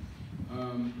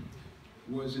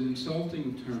was an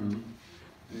insulting term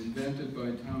invented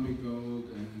by Tommy Gold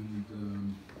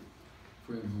and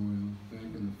Fred Hoyle back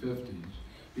in the 50s,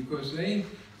 because they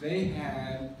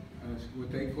had what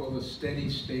they call a steady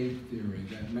state theory,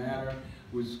 that matter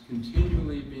was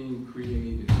continually being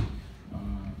created,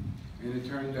 and it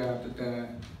turned out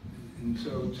and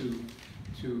so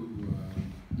to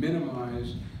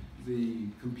minimize the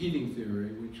competing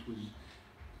theory, which was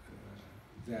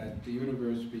that the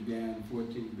universe began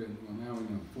 14 billion, well now we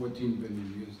know 14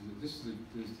 billion years. This is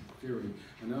the theory,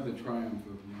 another triumph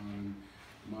of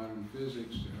modern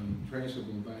physics,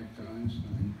 traceable back to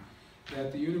Einstein,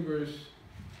 that the universe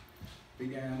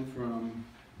began from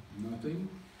nothing,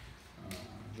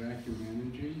 vacuum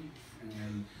energy,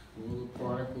 and all the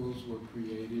particles were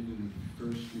created in the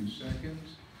first few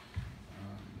seconds.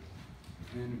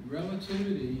 And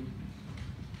relativity,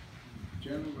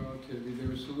 general relativity,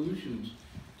 there are solutions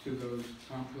to those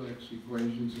complex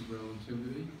equations of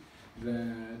relativity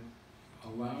that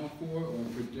allow for or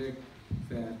predict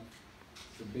that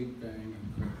the Big Bang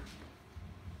occurred.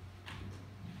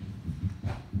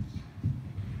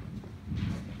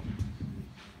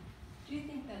 Do you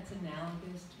think that's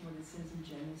analogous to what it says in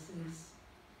Genesis?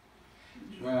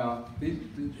 Well,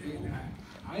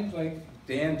 I'd like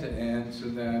Dan to answer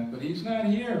that, but he's not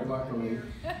here, luckily.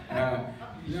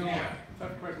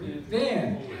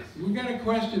 Dan, we got a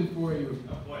question for you.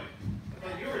 Oh boy, I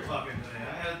thought you were talking today. I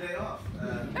had a day off.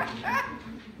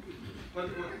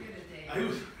 I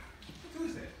was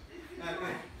Tuesday.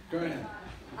 Go ahead.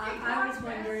 I was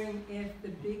wondering if the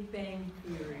Big Bang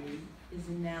theory is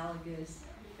analogous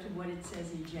to what it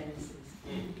says in Genesis,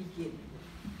 in the beginning.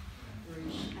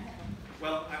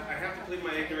 Well, I have to plead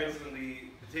my ignorance in the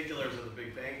particulars of the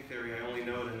Big Bang theory. I only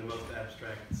know it in the most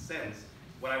abstract sense.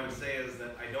 What I would say is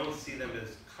that I don't see them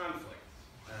as conflict.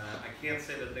 I can't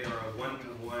say that they are a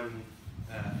one-to-one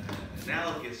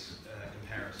analogous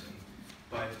comparison,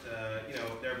 but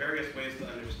there are various ways to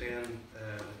understand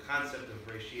the concept of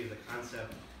Reishi, the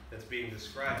concept that's being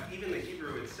described. Even the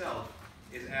Hebrew itself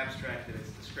is abstract in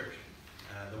its description.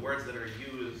 The words that are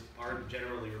used aren't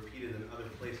generally repeated in other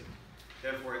places.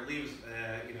 Therefore, it leaves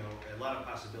a lot of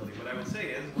possibility. What I would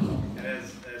say is, and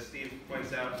as Steve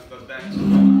points out, it goes back to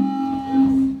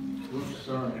Oops,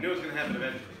 sorry. I knew it was going to happen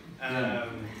eventually.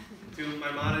 To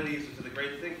Maimonides and to the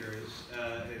great thinkers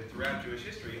throughout Jewish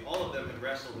history, all of them had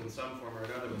wrestled in some form or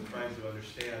another with trying to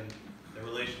understand the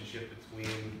relationship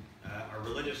between our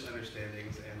religious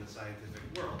understandings and the scientific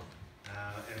world.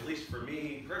 And at least for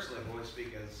me personally, I can only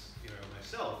speak as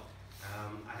myself.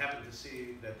 I happen to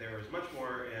see that there is much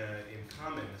more in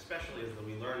common, especially as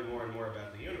we learn more and more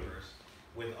about the universe,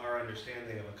 with our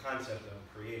understanding of a concept of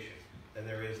creation than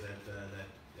there is that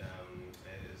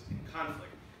is in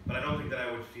conflict. But I don't think that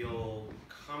I would feel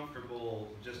comfortable,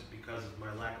 just because of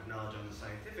my lack of knowledge on the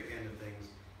scientific end of things,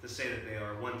 to say that they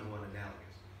are one-to-one analogous.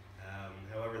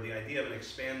 However, the idea of an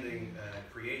expanding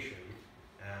creation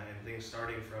and things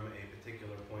starting from a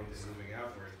particular point and moving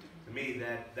outward, to me,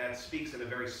 that speaks in a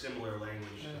very similar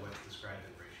language to what's described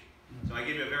in Bereshit. So I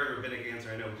gave you a very rabbinic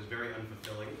answer, I know, which is very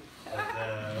unfulfilling,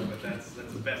 but that's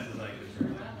the best as I could.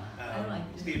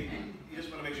 Steve, you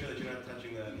just want to make sure that you're not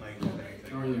touching the mic with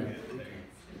anything. Oh,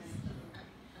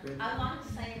 yeah. Along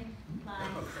the same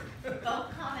lines, both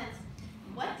comments.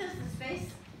 What does the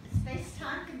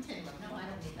space-time continuum? No, I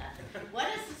don't need that. What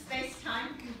is the space-time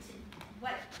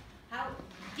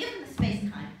given the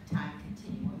space-time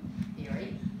continuum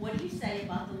theory, what do you say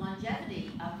about the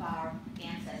longevity of our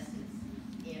ancestors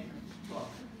in book?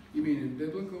 You mean in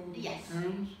biblical yes.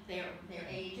 terms? Their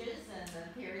ages and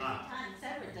the periods of time,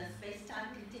 etc. Does space-time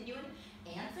continuum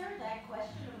answer that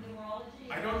question of numerology?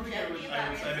 I don't think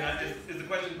is the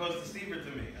question posed to Steve or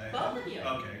to me? Both of you.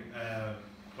 Okay.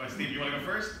 Well, Steve, you want to go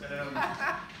first?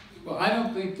 Well, I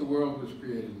don't think the world was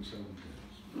created in 7 days.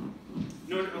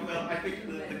 No, well, I think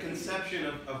the conception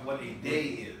of what a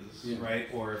day is, right,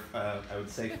 or I would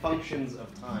say functions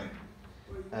of time,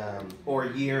 or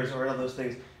years, or all those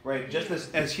things, right, just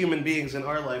as human beings in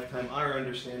our lifetime, our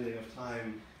understanding of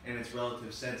time and its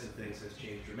relative sense of things has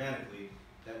changed dramatically,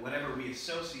 that whatever we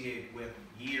associate with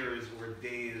years or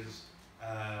days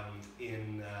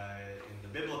in the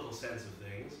biblical sense of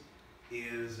things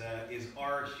is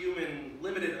our human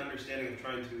limited understanding of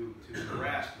trying to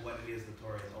grasp what it is the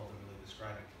Torah is ultimately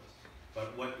describing to us.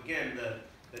 But what, again,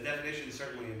 the definition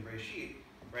certainly in Bereshit,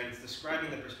 right, it's describing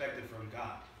the perspective from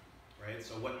God, right?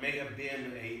 So what may have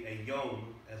been a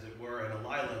yom, as it were, and a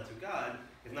lila to God,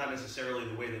 is not necessarily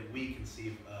the way that we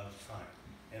conceive of time.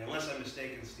 And unless I'm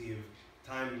mistaken, Steve,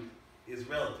 time is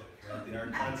relative, right? Our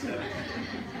concept.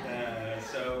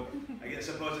 So I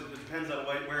suppose it depends on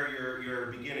where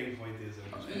your beginning point is.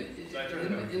 So I turn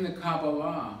it over. In the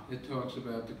Kabbalah, it talks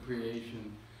about the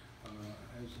creation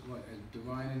as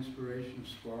divine inspiration,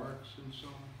 sparks, and so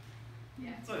on.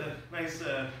 Yeah. It's a nice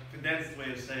condensed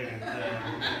way of saying it.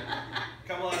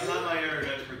 Kabbalah is not my area of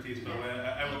expertise, but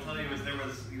I will tell you is there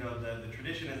was, the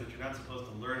tradition is that you're not supposed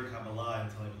to learn Kabbalah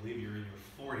until I believe you're in your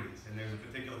 40s, and there's a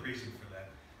particular reason for that.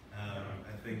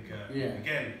 I think,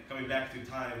 again, coming back to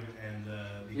time and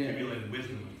the accumulated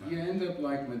wisdom of time. You end up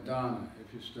like Madonna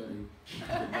if you study.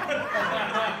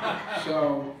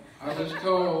 So I was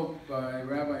told by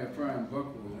Rabbi Ephraim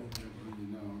Buchwald, who you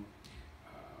know,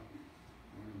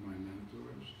 one of my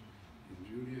mentors in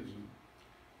Judaism,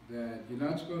 that you're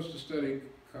not supposed to study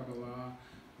Kabbalah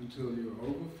until you're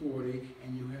over 40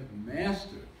 and you have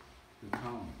mastered the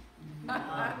Talmud.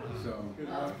 So,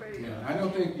 I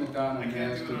don't think Madonna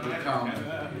mastered the Talmud.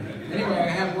 Anyway, I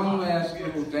have one last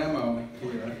little demo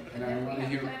here, and I want to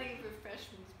hear.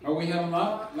 Oh, we have a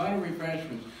lot of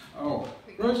refreshments. Oh,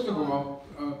 first of all,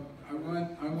 I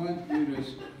want you to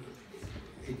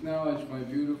acknowledge my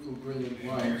beautiful, brilliant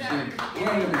wife. Wait a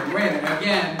minute,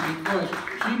 again, because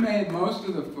she made most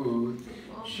of the food.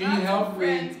 She helped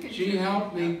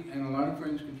me, and a lot of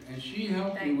friends, and she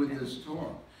helped me with this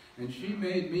talk. And she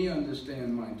made me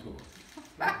understand my talk.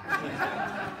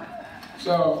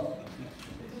 So,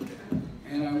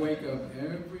 and I wake up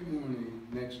every morning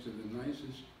next to the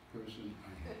nicest person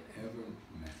I have ever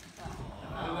met.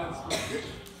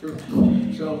 True.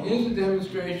 So here's a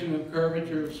demonstration of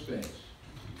curvature of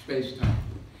space-time.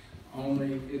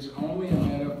 It's only a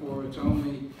metaphor, it's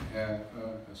only a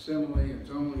simile,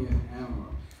 it's only an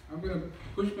analog. I'm going to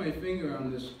push my finger on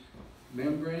this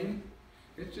membrane.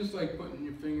 It's just like putting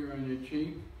your finger on your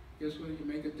cheek. Guess what? You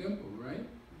make a dimple, right?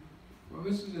 Well,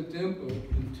 this is a dimple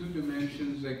in 2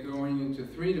 dimensions that going into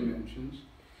 3 dimensions,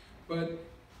 but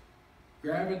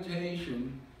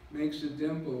gravitation makes a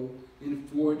dimple in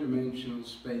 4-dimensional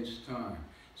space-time.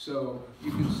 So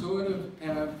you can sort of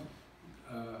have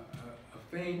a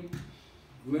faint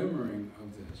glimmering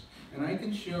of this. And I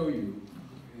can show you,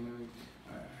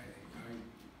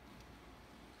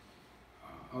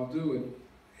 I'll do it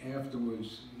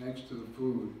afterwards next to the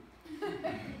food.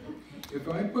 If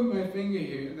I put my finger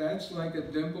here, that's like a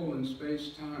dimple in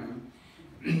space-time.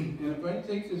 And if I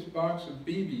take this box of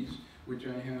BBs, which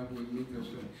I have with me because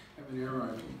I have an air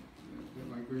rifle that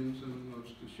my grandson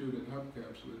loves to shoot at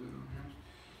hubcaps with in our house,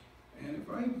 And if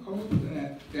I hold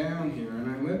that down here and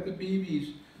I let the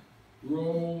BBs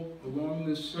roll along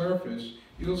the surface,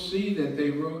 you'll see that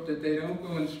they don't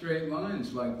go in straight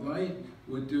lines like light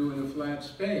would do in a flat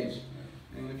space.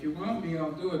 And if you want me,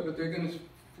 I'll do it, but they're going to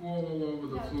fall all over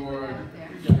the floor.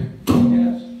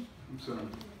 Yes? I'm sorry.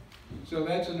 So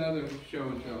that's another show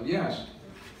and tell. Yes?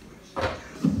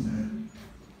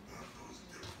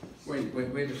 Wait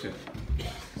a second.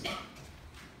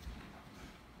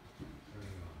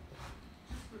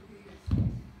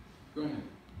 Go ahead.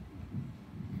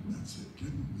 That's it.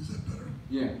 Is that better?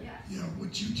 Yeah. Yeah,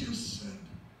 what you just said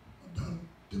about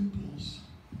dimples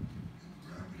and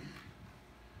gravity,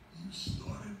 you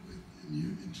started with in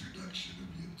your introduction of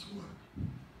your talk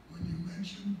when you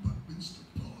mentioned Buckminster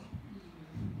Fuller.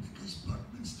 Because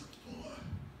Buckminster Fuller,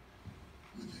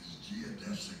 with his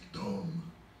geodesic dome,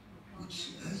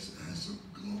 which has a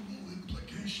global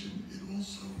implication, it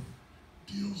also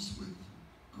deals with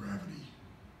gravity.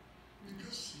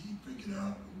 Because he figured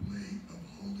out a way of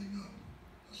holding up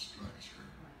a structure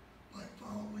by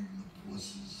following the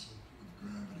forces of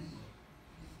gravity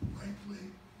with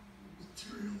lightweight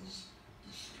materials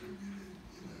distributed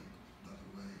in another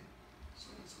way. So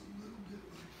it's a little bit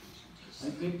like what you just said.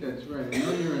 I think that's right. I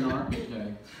know you're an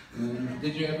architect.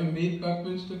 Did you ever meet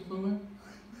Buckminster Fuller?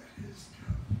 I met his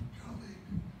colleague,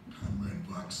 Conrad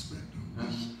Boxman,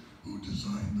 who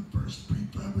designed the first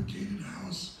prefabricated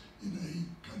house in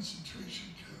a concentration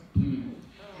camp.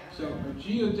 So a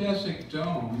geodesic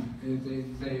dome,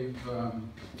 they've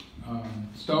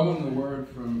stolen the word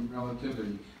from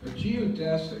relativity. A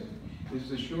geodesic is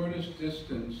the shortest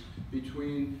distance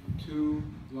between two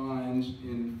lines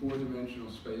in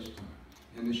four-dimensional space-time.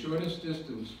 And the shortest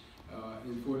distance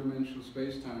in four-dimensional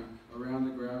space-time around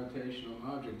the gravitational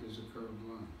object is a curved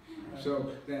line.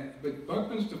 So but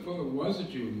Buckminster Fuller was a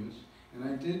genius, and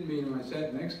I did meet him. I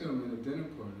sat next to him at a dinner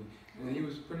party, and he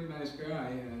was a pretty nice guy,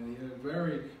 and he had a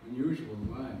very unusual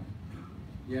life.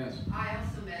 Yes? I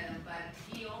also met him, but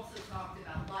he also talked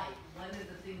about light. One of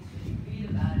the things when you read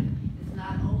about it is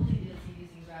not only is he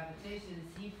using gravitation,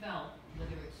 is he felt,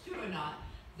 whether it's true or not,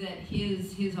 that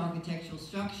his architectural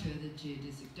structure, the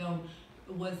geodesic dome,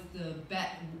 was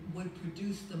would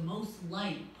produce the most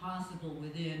light possible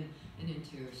within an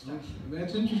interior structure.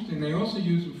 That's interesting. They also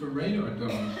use them for radar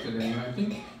domes today. I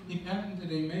think he patented,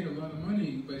 he made a lot of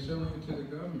money by selling it to the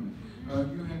government.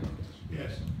 You had a question?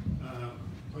 Yes.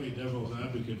 Play devil's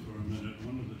advocate for a minute.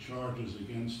 One of the charges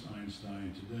against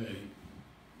Einstein today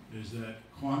is that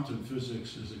quantum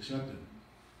physics is accepted.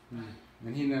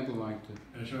 And he never liked it.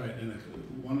 That's right. And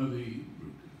one of the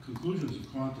conclusions of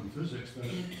quantum physics that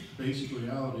basic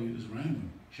reality is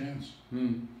random, chance.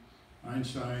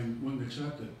 Einstein wouldn't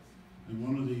accept it. And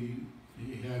one of he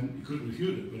couldn't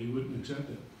refute it, but he wouldn't accept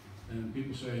it. And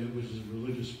people say it was his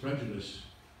religious prejudice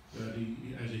that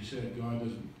as he said, God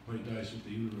doesn't play dice with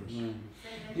the universe.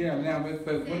 Yeah, now,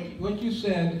 but what you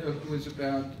said was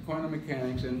about quantum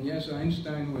mechanics, and yes,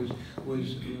 Einstein was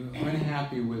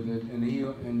unhappy with it, and he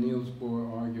and Niels Bohr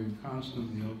argued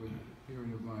constantly over the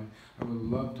period of life. I would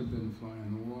love to have been a fly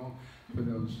on the wall for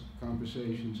those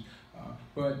conversations.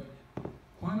 But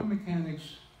quantum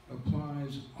mechanics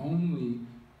applies only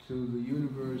to the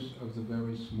universe of the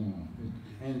very small.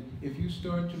 And if you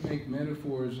start to make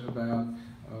metaphors about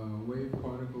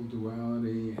wave-particle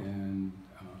duality and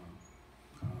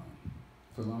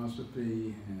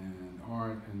philosophy and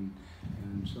art and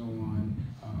so on,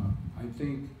 I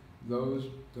think those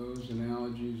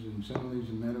analogies and similes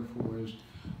and metaphors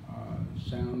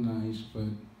sound nice, but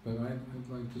I'd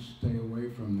like to stay away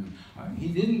from them.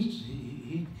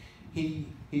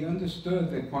 He understood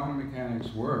that quantum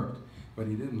mechanics worked, but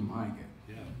he didn't like it.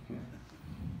 Yeah.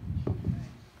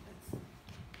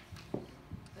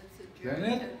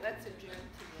 Let's adjourn.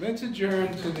 Let's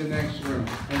adjourn to the next room.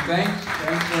 And thanks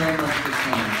very much for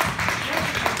coming.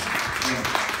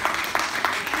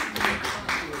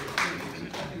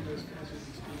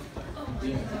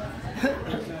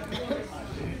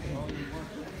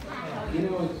 You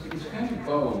know, it's kind of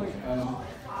both.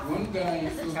 One guy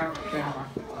who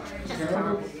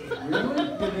terrible. Really?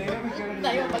 Did they ever get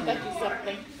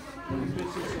any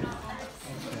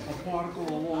a particle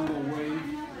along the way?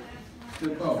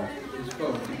 They're both. It's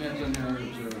both. Depends on how you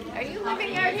observe it. Are you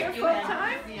living out here full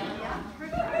time?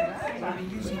 I'm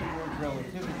using the word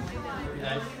relativity.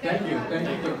 Thank you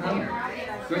for coming.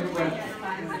 Good question.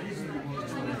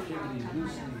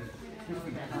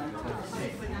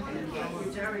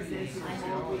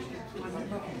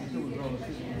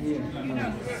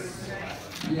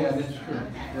 Yeah, that's true.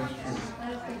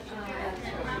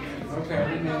 Okay, I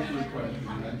didn't answer your question.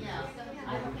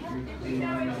 You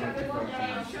want to answer the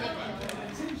question.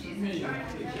 me, the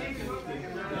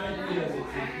idea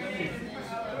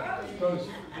that goes,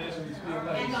 there's some speed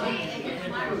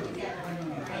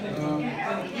Well, I'm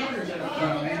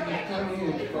telling you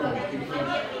it's both, because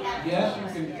yes, you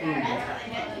can prove it,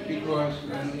 because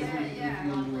if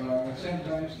you accept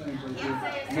Einstein's idea,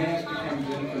 mass becomes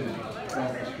infinite at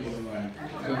the speed of light,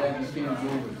 so that you can't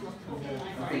move it.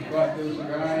 Okay, but there was a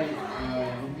guy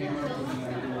who came up with an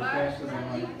idea of faster than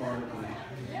light particles,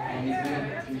 and he did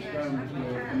experiments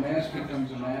where the mass becomes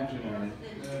imaginary,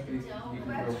 you can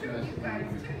go faster than light.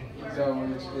 So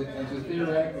it's a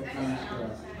theoretical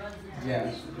construct.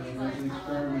 Yes, but as an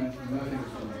experiment, nothing's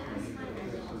going to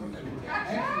happen.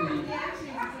 Actually,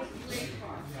 there's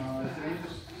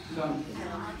something.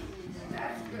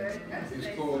 It's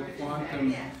called quantum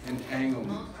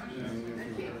entanglement.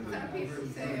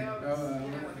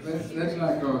 Let's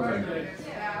not go there.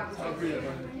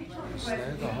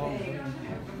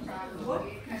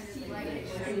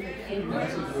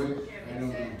 That's a good,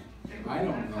 I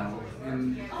don't know.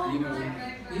 And, you know,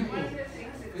 people,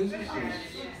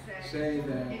 physicists say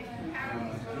that, I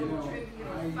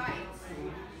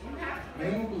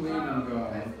don't believe in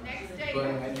God, but I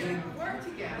think,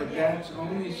 but that's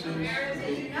only since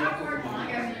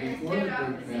before the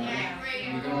Big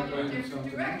Bang, we got to into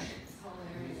something else.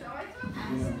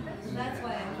 That's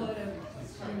why I thought of,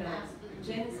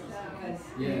 Genesis, because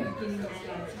Yeah. the beginning was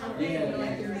God's word,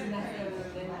 like there was nothing other than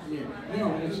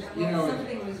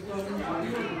something was brought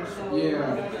into being, so.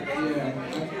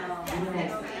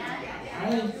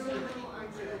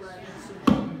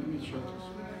 Let me show this.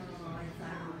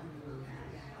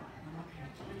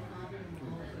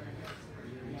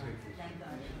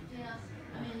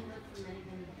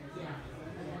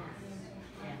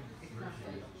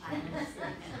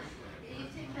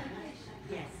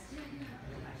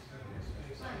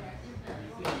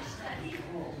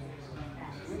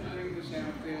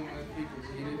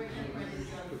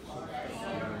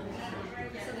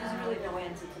 So there's really no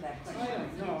answer to that question?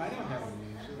 No, I don't have an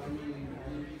answer. I mean,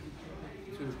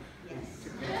 to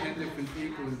get 10 different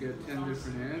people and get 10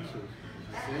 different answers.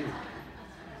 I think.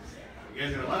 I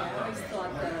always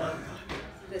thought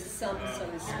the sum, so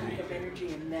to speak, of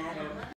energy and matter